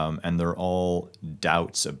 and they're all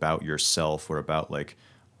doubts about yourself, or about like,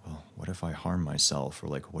 well, what if I harm myself, or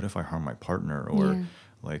like, what if I harm my partner, or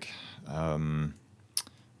like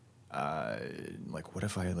what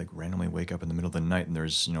if I like randomly wake up in the middle of the night and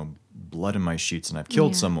there's blood in my sheets and I've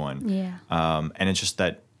killed someone. And it's just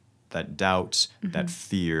that doubt, that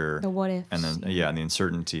fear, The what ifs. and then and the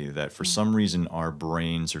uncertainty that for some reason our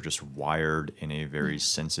brains are just wired in a very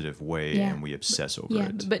sensitive way, and we obsess over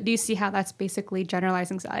it. But do you see how that's basically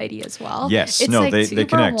generalized anxiety as well? Yes. It's No, like they two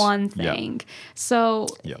connect. for one thing. So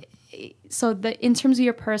in terms of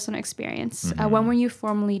your personal experience, when were you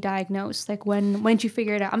formally diagnosed? Like when did you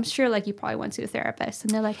figure it out? I'm sure like you probably went to a therapist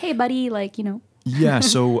and they're like, hey buddy, like, Yeah,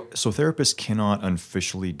 so therapists cannot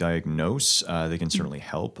officially diagnose. They can certainly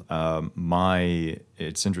help.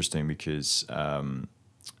 It's interesting because I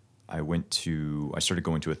started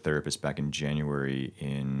going to a therapist back in January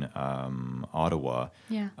in Ottawa.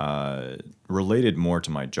 Related more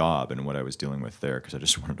to my job and what I was dealing with there, because I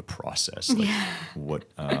just wanted to process what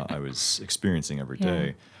I was experiencing every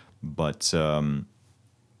day. But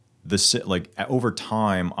over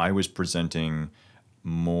time, I was presenting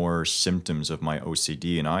more symptoms of my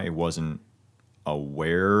OCD, and I wasn't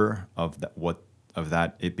aware of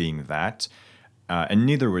that, it being that, and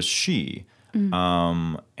neither was she.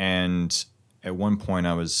 And at one point,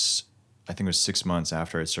 I think it was 6 months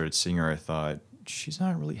after I started seeing her, I thought, she's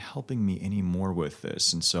not really helping me anymore with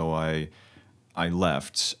this, and so I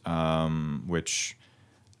left, which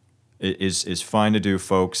is fine to do,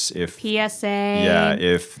 folks. If PSA.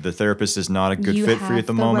 If the therapist is not a good fit for you at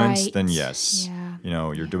the moment, then yes.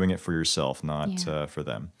 You're doing it for yourself, not for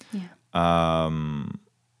them.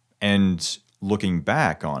 And looking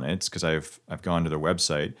back on it, because I've gone to their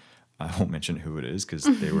website. I won't mention who it is because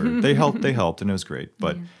they helped and it was great.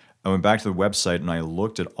 But I went back to the website and I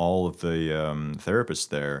looked at all of the therapists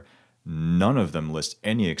there. None of them list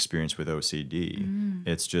any experience with OCD.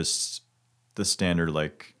 It's just the standard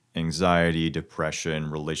like anxiety, depression,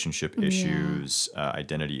 relationship issues,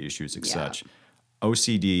 identity issues, such.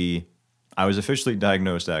 OCD, I was officially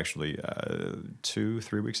diagnosed actually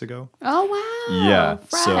 2-3 weeks ago. Oh, wow. Yeah.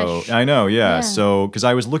 Fresh. So I know. Yeah. So because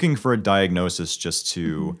I was looking for a diagnosis just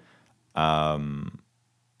to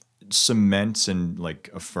cement and like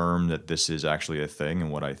affirm that this is actually a thing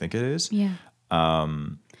and what I think it is. Yeah.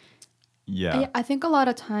 Yeah. I think a lot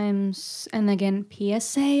of times, and again,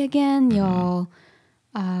 PSA again, y'all,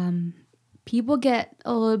 people get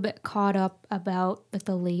a little bit caught up about like,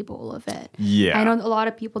 the label of it. Yeah. I know a lot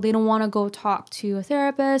of people, they don't want to go talk to a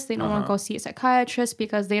therapist. They don't want to go see a psychiatrist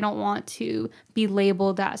because they don't want to be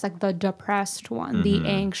labeled as like the depressed one, the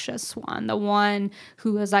anxious one, the one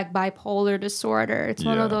who has like bipolar disorder. It's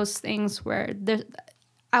one of those things where there's,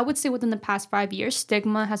 I would say within the past 5 years,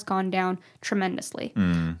 stigma has gone down tremendously.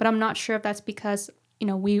 But I'm not sure if that's because, you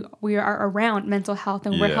know, we are around mental health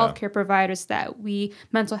and we're healthcare providers that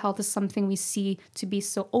mental health is something we see to be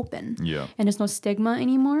so open. Yeah. And there's no stigma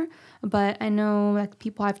anymore. But I know like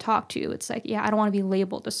people I've talked to, it's like, I don't want to be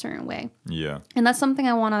labeled a certain way. Yeah. And that's something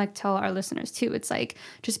I want to like tell our listeners too. It's like,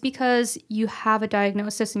 just because you have a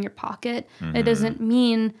diagnosis in your pocket, it doesn't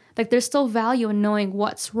mean like there's still value in knowing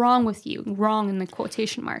what's wrong with you, wrong in the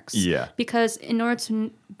quotation marks. Yeah. Because in order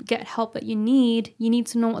to get help that you need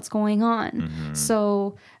to know what's going on.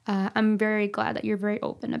 So I'm very glad that you're very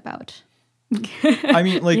open about. I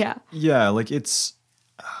mean, like, like it's.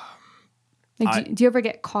 Like, do you ever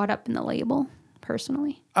get caught up in the label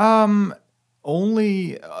personally?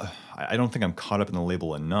 Only, I don't think I'm caught up in the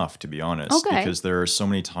label enough, to be honest. Okay. Because there are so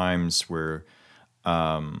many times where,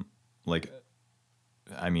 like,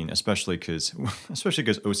 I mean, especially because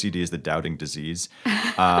OCD is the doubting disease.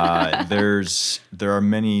 There are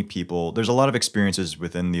many people. There's a lot of experiences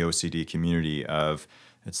within the OCD community of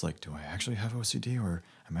it's like, do I actually have OCD or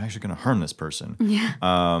am I actually going to harm this person? Yeah.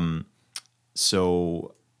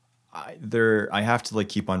 So I have to like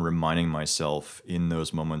keep on reminding myself in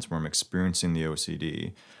those moments where I'm experiencing the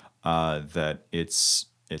OCD that it's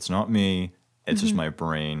not me. It's just my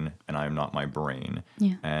brain, and I'm not my brain.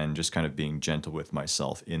 Yeah. And just kind of being gentle with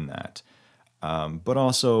myself in that. But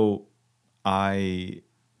also, I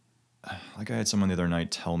had someone the other night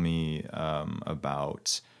tell me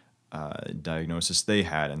about a diagnosis they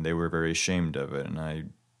had, and they were very ashamed of it. And I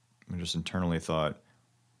just internally thought,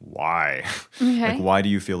 why? Okay. Like, why do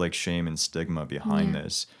you feel like shame and stigma behind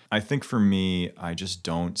this? I think for me, I just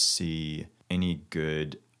don't see any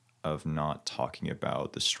good of not talking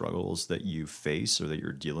about the struggles that you face or that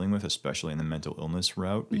you're dealing with, especially in the mental illness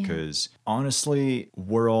route, because honestly,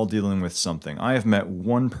 we're all dealing with something. I have met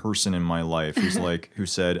one person in my life who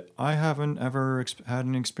said, I haven't ever had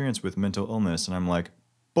an experience with mental illness. And I'm like,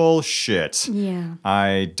 bullshit. Yeah.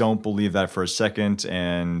 I don't believe that for a second.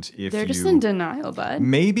 And if they're just in denial, bud.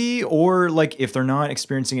 Maybe, or like if they're not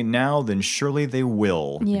experiencing it now, then surely they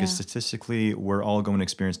will. Yeah. Because statistically, we're all going to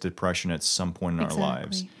experience depression at some point in our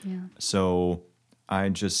lives. Yeah. So I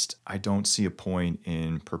don't see a point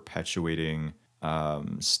in perpetuating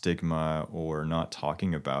stigma or not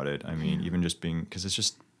talking about it. I mean, even just being, because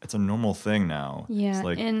it's a normal thing now. Yeah, it's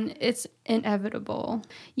like, and it's inevitable.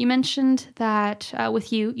 You mentioned that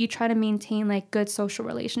with you try to maintain like good social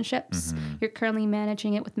relationships. You're currently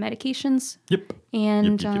managing it with medications. Yep.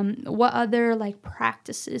 And what other like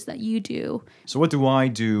practices that you do? So what do I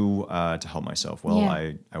do to help myself? Well,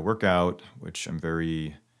 I work out, which I'm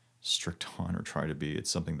very strict on, or try to be. It's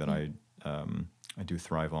something that I do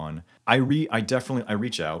thrive on. I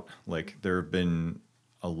reach out. Like there have been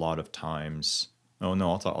a lot of times. Oh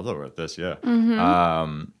no, I'll talk about this. Yeah,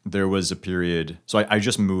 there was a period. So I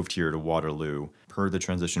just moved here to Waterloo. Per the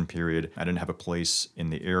transition period, I didn't have a place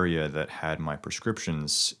in the area that had my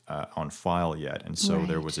prescriptions on file yet, and so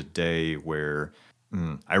there was a day where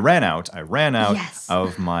I ran out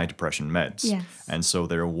of my depression meds, and so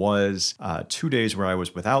there was 2 days where I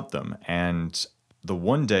was without them, and the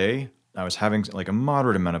one day I was having like a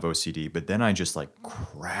moderate amount of OCD, but then I just like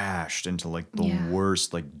crashed into like the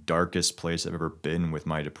worst, like darkest place I've ever been with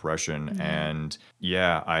my depression. And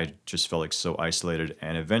I just felt like so isolated.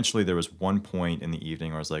 And eventually there was one point in the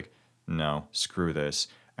evening where I was like, no, screw this.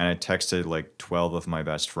 And I texted like 12 of my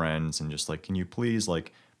best friends and just like, can you please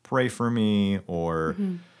like pray for me or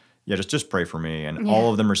just pray for me. And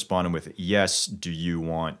all of them responded with, yes, do you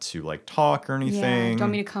want to like talk or anything? Yeah. Do you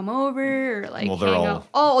want me to come over or like they're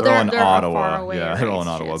all they're in Ottawa. far away, they're all in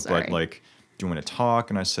Ottawa. Sorry. But like do you want to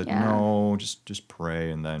talk? And I said, no, just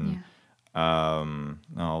pray. And then,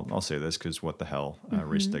 I'll say this because what the hell,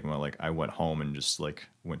 race stigma. Like I went home and just like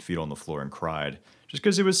went feet on the floor and cried just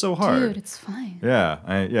because it was so hard. Dude, it's fine.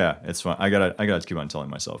 Yeah, it's fine. I gotta keep on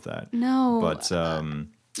telling myself that. No, but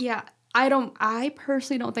yeah. I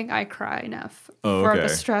personally don't think I cry enough for the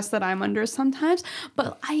stress that I'm under sometimes.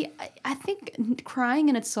 But I think crying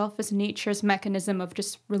in itself is nature's mechanism of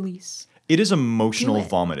just release. It is emotional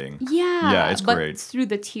vomiting. Yeah, it's but great. Through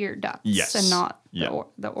the tear ducts, yes, and not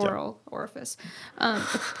the oral orifice.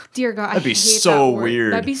 Dear God, that'd be hate so that word.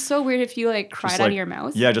 weird. That'd be so weird if you like cried out of your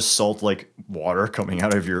mouth. Yeah, just salt like water coming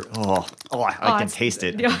out of your. I can taste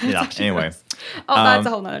it. Yeah. Anyway. Gross. That's a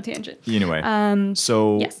whole nother tangent. Anyway.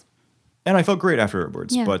 So. Yes. And I felt great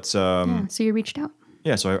afterwards. Yeah. But so you reached out.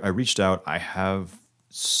 Yeah. So I reached out. I have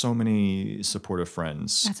so many supportive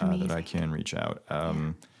friends that I can reach out.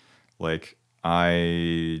 Like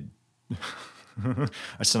I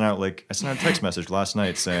sent out a text message last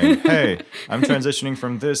night saying, "Hey, I'm transitioning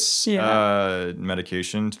from this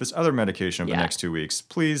medication to this other medication over the next 2 weeks.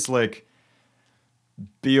 Please,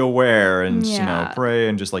 be aware and pray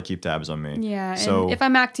and just keep tabs on me." Yeah. So and if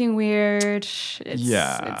I'm acting weird,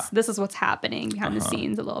 it's this is what's happening behind the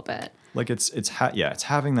scenes a little bit. It's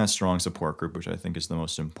having that strong support group, which I think is the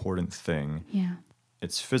most important thing. Yeah.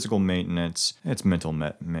 It's physical maintenance. It's mental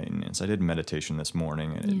maintenance. I did meditation this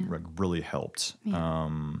morning, and it really helped.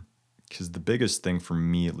 Because the biggest thing for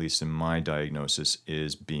me, at least in my diagnosis,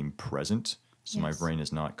 is being present. So my brain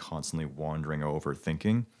is not constantly wandering over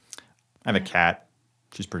thinking. I have a cat.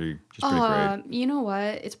 She's pretty great. You know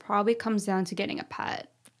what? It probably comes down to getting a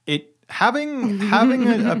pet. Having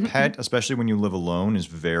a pet, especially when you live alone, is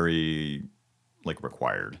very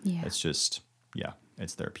required. Yeah. It's just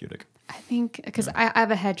it's therapeutic. I think because I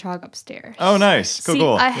have a hedgehog upstairs. Oh, nice.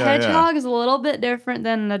 Cool. A hedgehog is a little bit different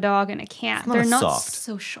than a dog and a cat. They're not soft.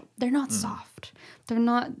 Social. They're not soft. They're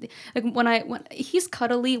not when he's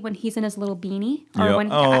cuddly when he's in his little beanie or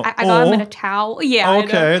when I got him in a towel. Yeah.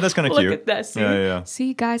 Okay, that's kind of cute. Look at that. See? Yeah.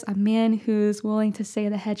 See, guys, a man who's willing to say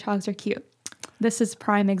the hedgehogs are cute. This is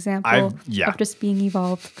prime example of just being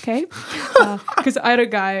evolved. Okay, because I had a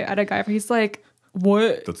guy. He's like,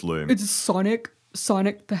 what? That's lame. It's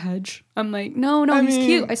Sonic the Hedge. I'm like, no, he's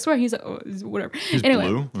cute. I swear. He's like, whatever. He's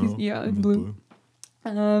anyway, blue. He's blue.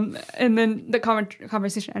 And then the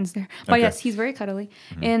conversation ends there. But yes, he's very cuddly.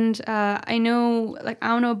 Mm-hmm. And I know, I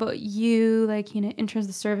don't know about you, in terms of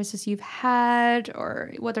the services you've had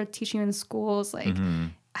or what they're teaching you in schools,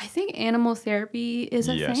 I think animal therapy is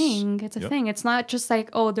a thing. It's a thing. It's not just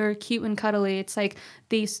they're cute and cuddly. It's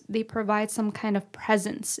they provide some kind of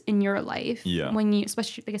presence in your life. Yeah. When you,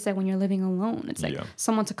 especially like I said, when you're living alone, it's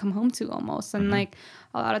someone to come home to almost. And a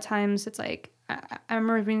lot of times it's I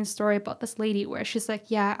remember reading a story about this lady where she's I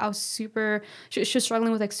was super. She was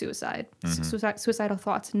struggling with suicidal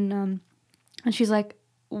thoughts, and she's like.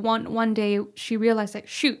 One day she realized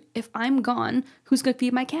shoot, if I'm gone, who's gonna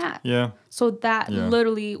feed my cat? Yeah. So that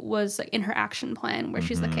literally was in her action plan where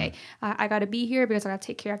she's like, hey, I gotta be here because I gotta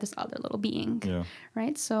take care of this other little being. Yeah.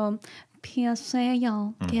 Right. So PSA,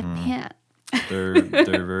 y'all, get a pet. They're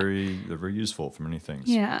very useful for many things.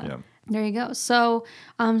 Yeah. There you go. So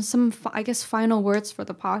some final words for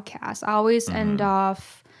the podcast. I always end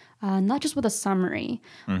off not just with a summary,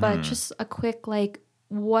 but just a quick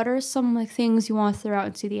what are some things you want to throw out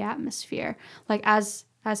into the atmosphere, as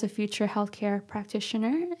a future healthcare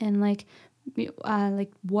practitioner, and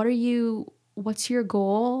what's your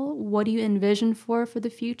goal? What do you envision for the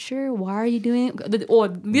future? Why are you doing it? Oh,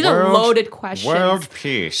 these are loaded questions. World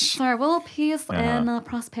peace. Sorry, world peace and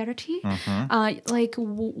prosperity.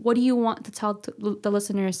 What do you want to tell the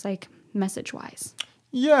listeners, message wise?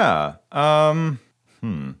 Yeah. I'm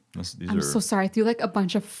so sorry. I threw a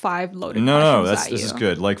bunch of 5 loaded questions. No, this is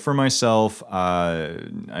good. For myself, I'll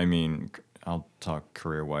talk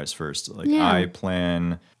career-wise first. I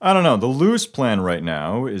plan, I don't know, the loose plan right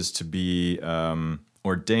now is to be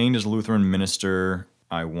ordained as a Lutheran minister.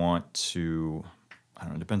 I want to, I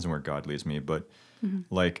don't know, it depends on where God leads me, but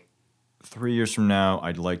 3 years from now,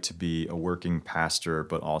 I'd like to be a working pastor,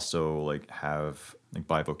 but also have,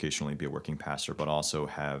 bivocationally be a working pastor, but also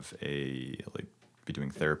have a, be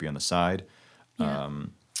doing therapy on the side. Yeah.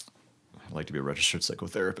 I'd like to be a registered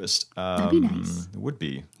psychotherapist. That'd be nice. It would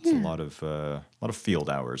be. It's a lot of field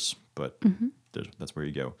hours, but that's where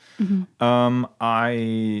you go.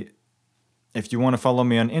 If you want to follow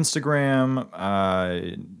me on Instagram,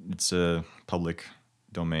 it's a public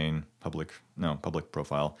domain, public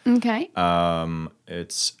profile. Okay.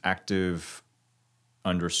 It's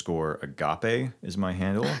active_agape is my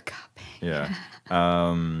handle. Agape. Yeah.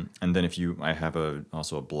 And then I have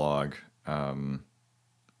also a blog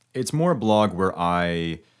It's more a blog where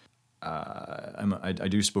I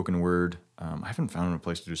do spoken word. I haven't found a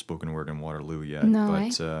place to do spoken word in Waterloo yet. No,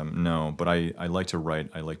 but no. But I like to write.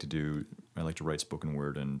 I like to write spoken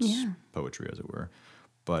word and poetry, as it were.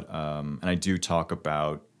 But and I do talk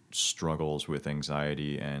about struggles with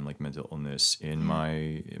anxiety and like mental illness in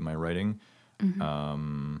my writing.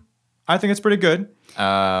 I think it's pretty good.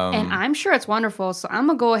 And I'm sure it's wonderful. So I'm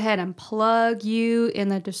gonna go ahead and plug you in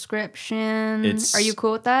the description. Are you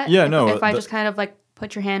cool with that? Yeah, If I just kind of like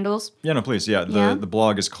put your handles. Yeah, no, please. Yeah, the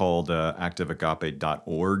blog is called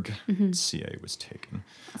activeagape.org. CA was taken.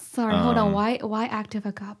 Sorry, hold on. Why Active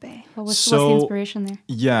Agape? What's the inspiration there?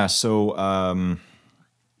 Yeah, so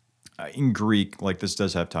in Greek, like this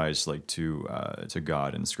does have ties like to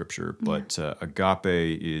God in Scripture, but agape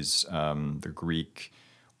is the Greek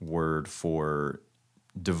word for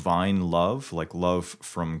divine love, like love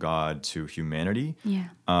from God to humanity. Yeah.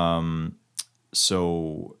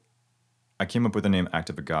 So I came up with the name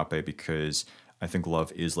Active Agape because I think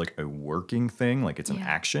love is like a working thing, like it's an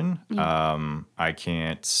action. Yeah. I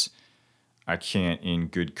can't in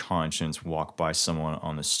good conscience walk by someone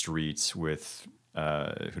on the streets with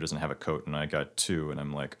who doesn't have a coat and I got two and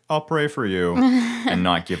I'm like, I'll pray for you and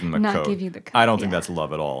not give them a Not coat. give you the coat. I don't think that's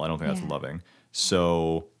love at all. I don't think that's loving.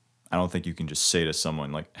 So I don't think you can just say to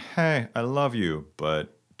someone like, hey, I love you,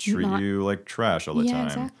 but treat you like trash all the time. Yeah,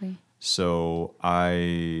 exactly. So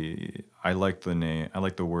I like the name. I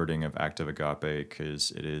like the wording of Active Agape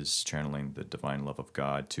because it is channeling the divine love of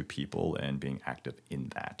God to people and being active in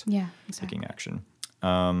that. Yeah, exactly. Taking action.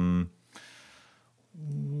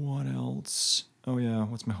 What else? Oh yeah,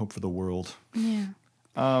 what's my hope for the world? Yeah.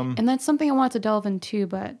 And that's something I want to delve into,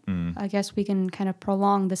 but I guess we can kind of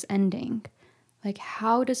prolong this ending. Like,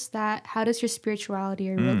 how does your spirituality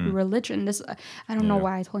or religion, I don't know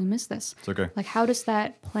why I totally missed this. It's okay. Like, how does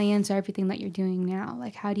that play into everything that you're doing now?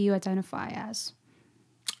 Like, how do you identify as?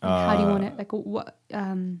 Like, how do you want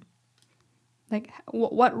to,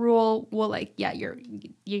 what role will your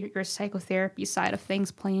psychopathy side of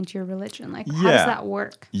things play into your religion? Like, how does that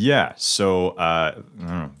work? Yeah. So, I don't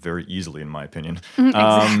know, very easily, in my opinion.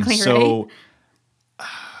 Exactly, so,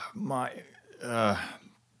 right?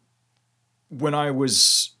 When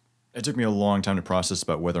it took me a long time to process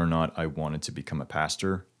about whether or not I wanted to become a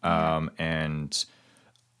pastor. And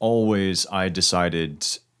always I decided,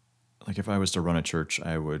 like, if I was to run a church,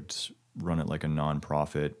 I would run it like a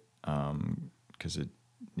nonprofit, because it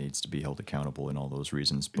needs to be held accountable in all those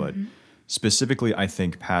reasons. But specifically, I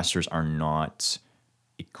think pastors are not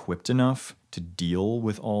equipped enough to deal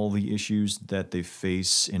with all the issues that they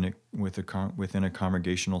face within a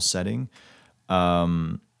congregational setting.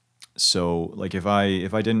 So, like, if I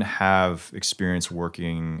didn't have experience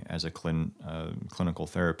working as a clinical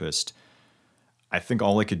therapist, I think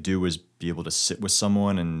all I could do was be able to sit with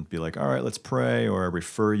someone and be like, all right, let's pray, or I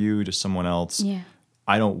refer you to someone else. Yeah.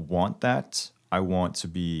 I don't want that. I want to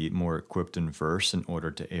be more equipped and versed in order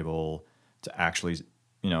to able to actually,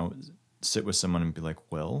 sit with someone and be like,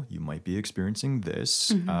 well, you might be experiencing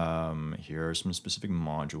this. Here are some specific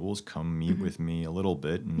modules. Come meet with me a little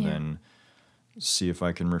bit, and then see if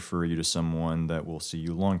I can refer you to someone that will see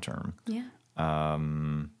you long term.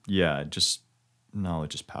 Yeah. Just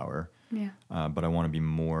knowledge is power. Yeah. But I want to be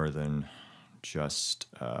more than just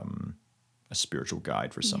a spiritual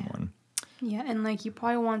guide for someone. Yeah, and like you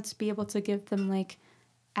probably want to be able to give them like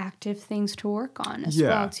active things to work on as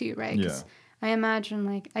well too, right? 'Cause I imagine,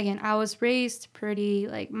 like, again, I was raised pretty,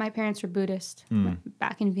 like, my parents were Buddhist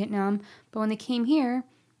back in Vietnam, but when they came here,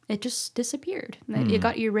 it just disappeared. It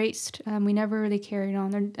got erased. We never really carried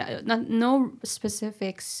on. No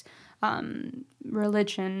specifics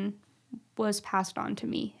religion was passed on to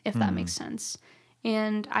me, if that makes sense.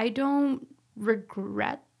 And I don't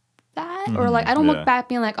regret that. Or, like, I don't look back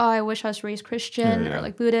being like, oh, I wish I was raised Christian or,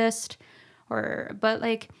 like, Buddhist. But,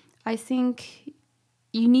 like, I think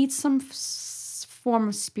you need some form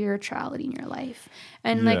of spirituality in your life.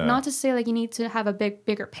 And, like, not to say, like, you need to have a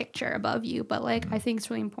bigger picture above you, but, like, I think it's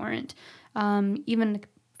really important. Even,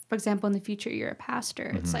 for example, in the future, you're a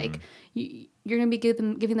pastor. It's like you're going to be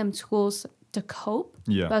giving them tools to cope,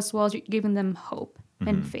 but as well as you're giving them hope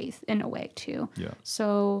and faith in a way, too. Yeah.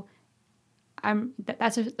 So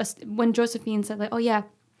that's when Josephine said, like, oh, yeah,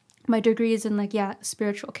 my degree is in, like,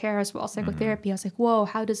 spiritual care as well, psychotherapy. I was like, whoa,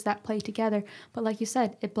 how does that play together? But like you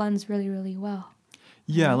said, it blends really, really well.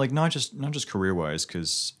 Yeah, like not just career-wise,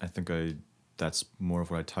 because I think that's more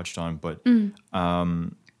of what I touched on, but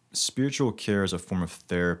spiritual care as a form of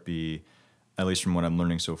therapy, at least from what I'm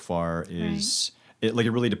learning so far, is it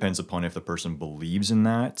really depends upon if the person believes in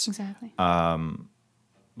that. Exactly.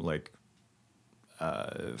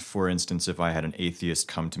 for instance, if I had an atheist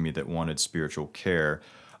come to me that wanted spiritual care,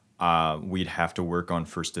 we'd have to work on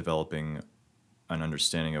first developing an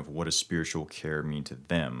understanding of what does spiritual care mean to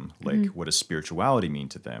them? Like, what does spirituality mean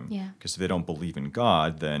to them? Yeah. Because if they don't believe in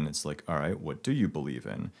God, then it's like, all right, what do you believe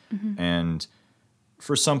in? And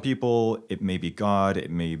for some people, it may be God,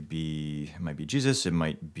 it might be Jesus, it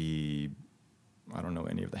might be, I don't know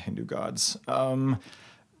any of the Hindu gods. It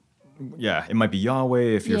might be Yahweh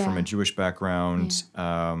if you're from a Jewish background.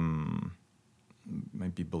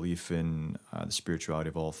 Might be belief in the spirituality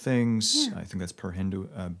of all things. I think that's per Hindu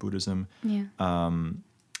Buddhism.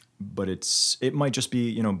 But it might just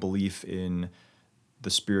be, belief in the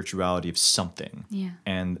spirituality of something.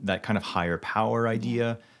 And that kind of higher power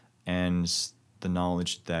idea and the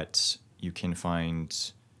knowledge that you can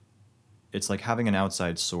find. It's like having an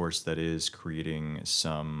outside source that is creating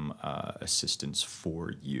some assistance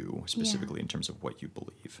for you, specifically in terms of what you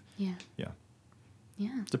believe. Yeah.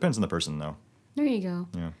 Depends on the person, though. There you go.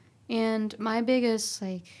 Yeah. And my biggest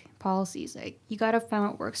policy is you gotta find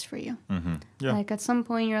what works for you. Yeah. Like at some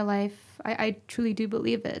point in your life, I truly do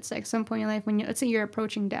believe it. It's like some point in your life when let's say you're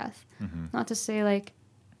approaching death. Not to say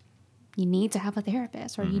you need to have a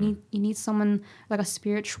therapist or you need someone like a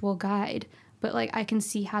spiritual guide, but I can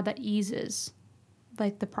see how that eases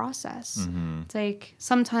the process. It's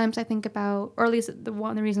sometimes I think about, or at least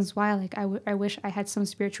one of the reasons why I wish I had some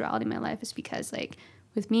spirituality in my life is because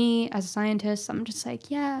with me as a scientist, I'm just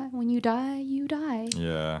when you die, you die.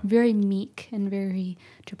 Yeah. Very meek and very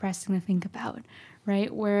depressing to think about,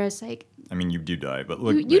 right? Whereas I mean, you do die, but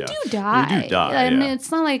look, you do die. You do die, and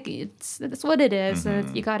it's not that's what it is.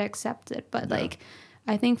 And you gotta accept it. But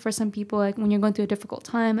I think for some people, when you're going through a difficult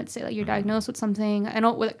time, let's say you're diagnosed with something. I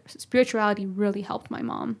know spirituality really helped my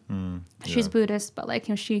mom. She's Buddhist, but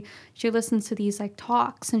she listens to these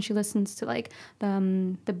talks, and she listens to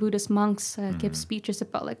the Buddhist monks give speeches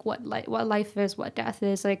about what life is, what death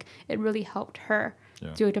is. It really helped her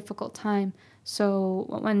through a difficult time. So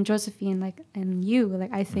when Josephine and you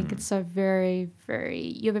I think it's a very, very,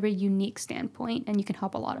 you have a very unique standpoint, and you can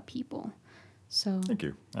help a lot of people. So thank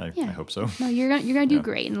you. I hope so. No, you're gonna do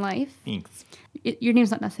great in life. Thanks. Your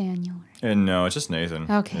name's not Nathaniel. And no, it's just Nathan.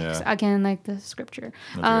 Okay. Yeah. So again, the scripture.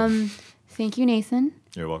 Thank you, Nathan.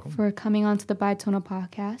 You're welcome. For coming on to the Bitono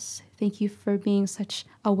podcast. Thank you for being such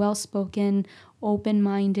a well-spoken,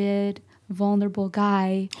 open-minded, vulnerable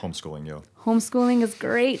guy. Homeschooling, yo. Homeschooling is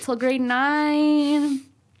great till grade 9.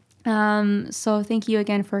 So thank you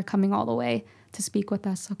again for coming all the way to speak with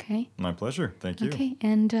us. Okay. My pleasure. Thank you. Okay,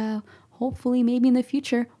 and hopefully, maybe in the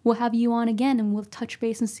future, we'll have you on again and we'll touch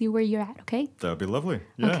base and see where you're at, okay? That would be lovely.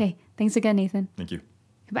 Yeah. Okay. Thanks again, Nathan. Thank you.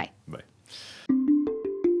 Goodbye. Bye.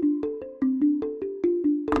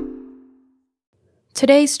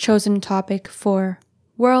 Today's chosen topic for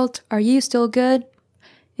World, Are You Still Good?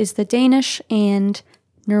 Is the Danish and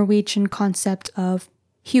Norwegian concept of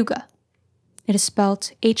hygge. It is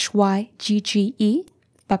spelled Hygge,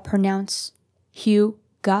 but pronounced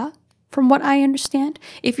hygge. From what I understand,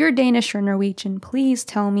 if you're Danish or Norwegian, please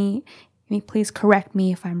please correct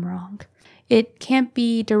me if I'm wrong. It can't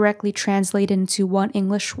be directly translated into one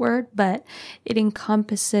English word, but it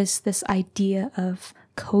encompasses this idea of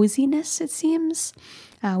coziness, it seems.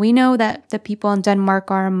 We know that the people in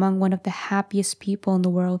Denmark are among one of the happiest people in the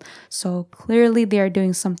world, so clearly they are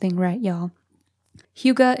doing something right, y'all.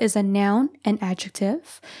 Hygge is a noun and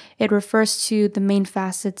adjective. It refers to the main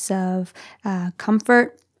facets of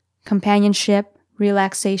comfort, companionship,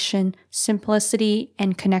 relaxation, simplicity,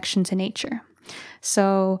 and connection to nature.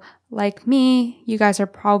 So, like me, you guys are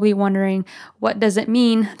probably wondering, what does it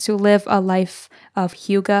mean to live a life of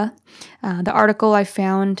hygge? The article I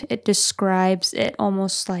found, it describes it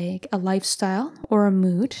almost like a lifestyle or a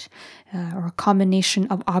mood or a combination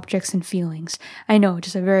of objects and feelings. I know,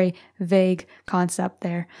 just a very vague concept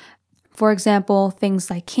there. For example, things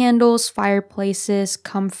like candles, fireplaces,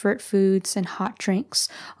 comfort foods, and hot drinks.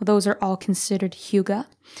 Those are all considered hygge.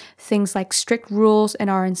 Things like strict rules and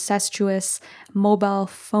our incestuous mobile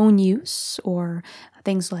phone use, or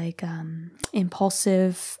things like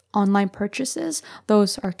impulsive online purchases,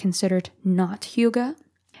 those are considered not hygge.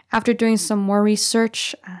 After doing some more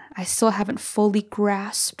research, I still haven't fully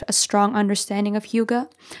grasped a strong understanding of hygge,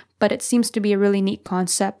 but it seems to be a really neat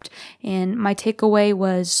concept, and my takeaway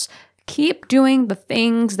was keep doing the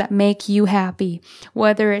things that make you happy,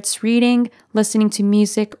 whether it's reading, listening to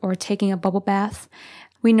music, or taking a bubble bath.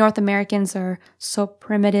 We North Americans are so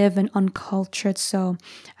primitive and uncultured, so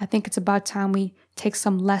I think it's about time we take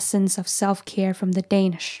some lessons of self-care from the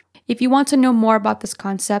Danish. If you want to know more about this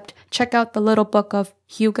concept, check out the little book of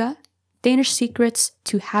Hygge, Danish Secrets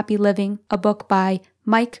to Happy Living, a book by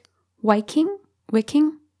Mike Viking.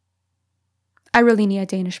 Viking? I really need a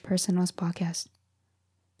Danish person on this podcast.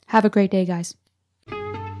 Have a great day, guys.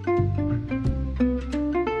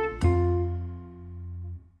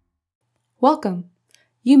 Welcome.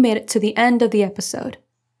 You made it to the end of the episode.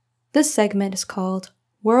 This segment is called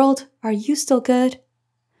World, Are You Still Good?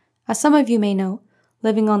 As some of you may know,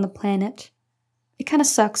 living on the planet, it kind of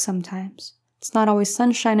sucks sometimes. It's not always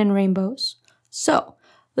sunshine and rainbows. So,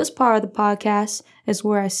 this part of the podcast is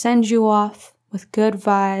where I send you off with good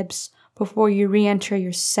vibes before you re-enter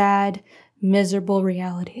your sad, miserable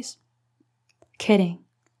realities. Kidding.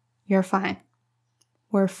 You're fine.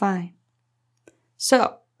 We're fine.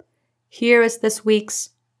 So, here is this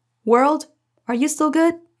week's World, Are You Still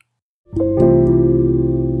Good?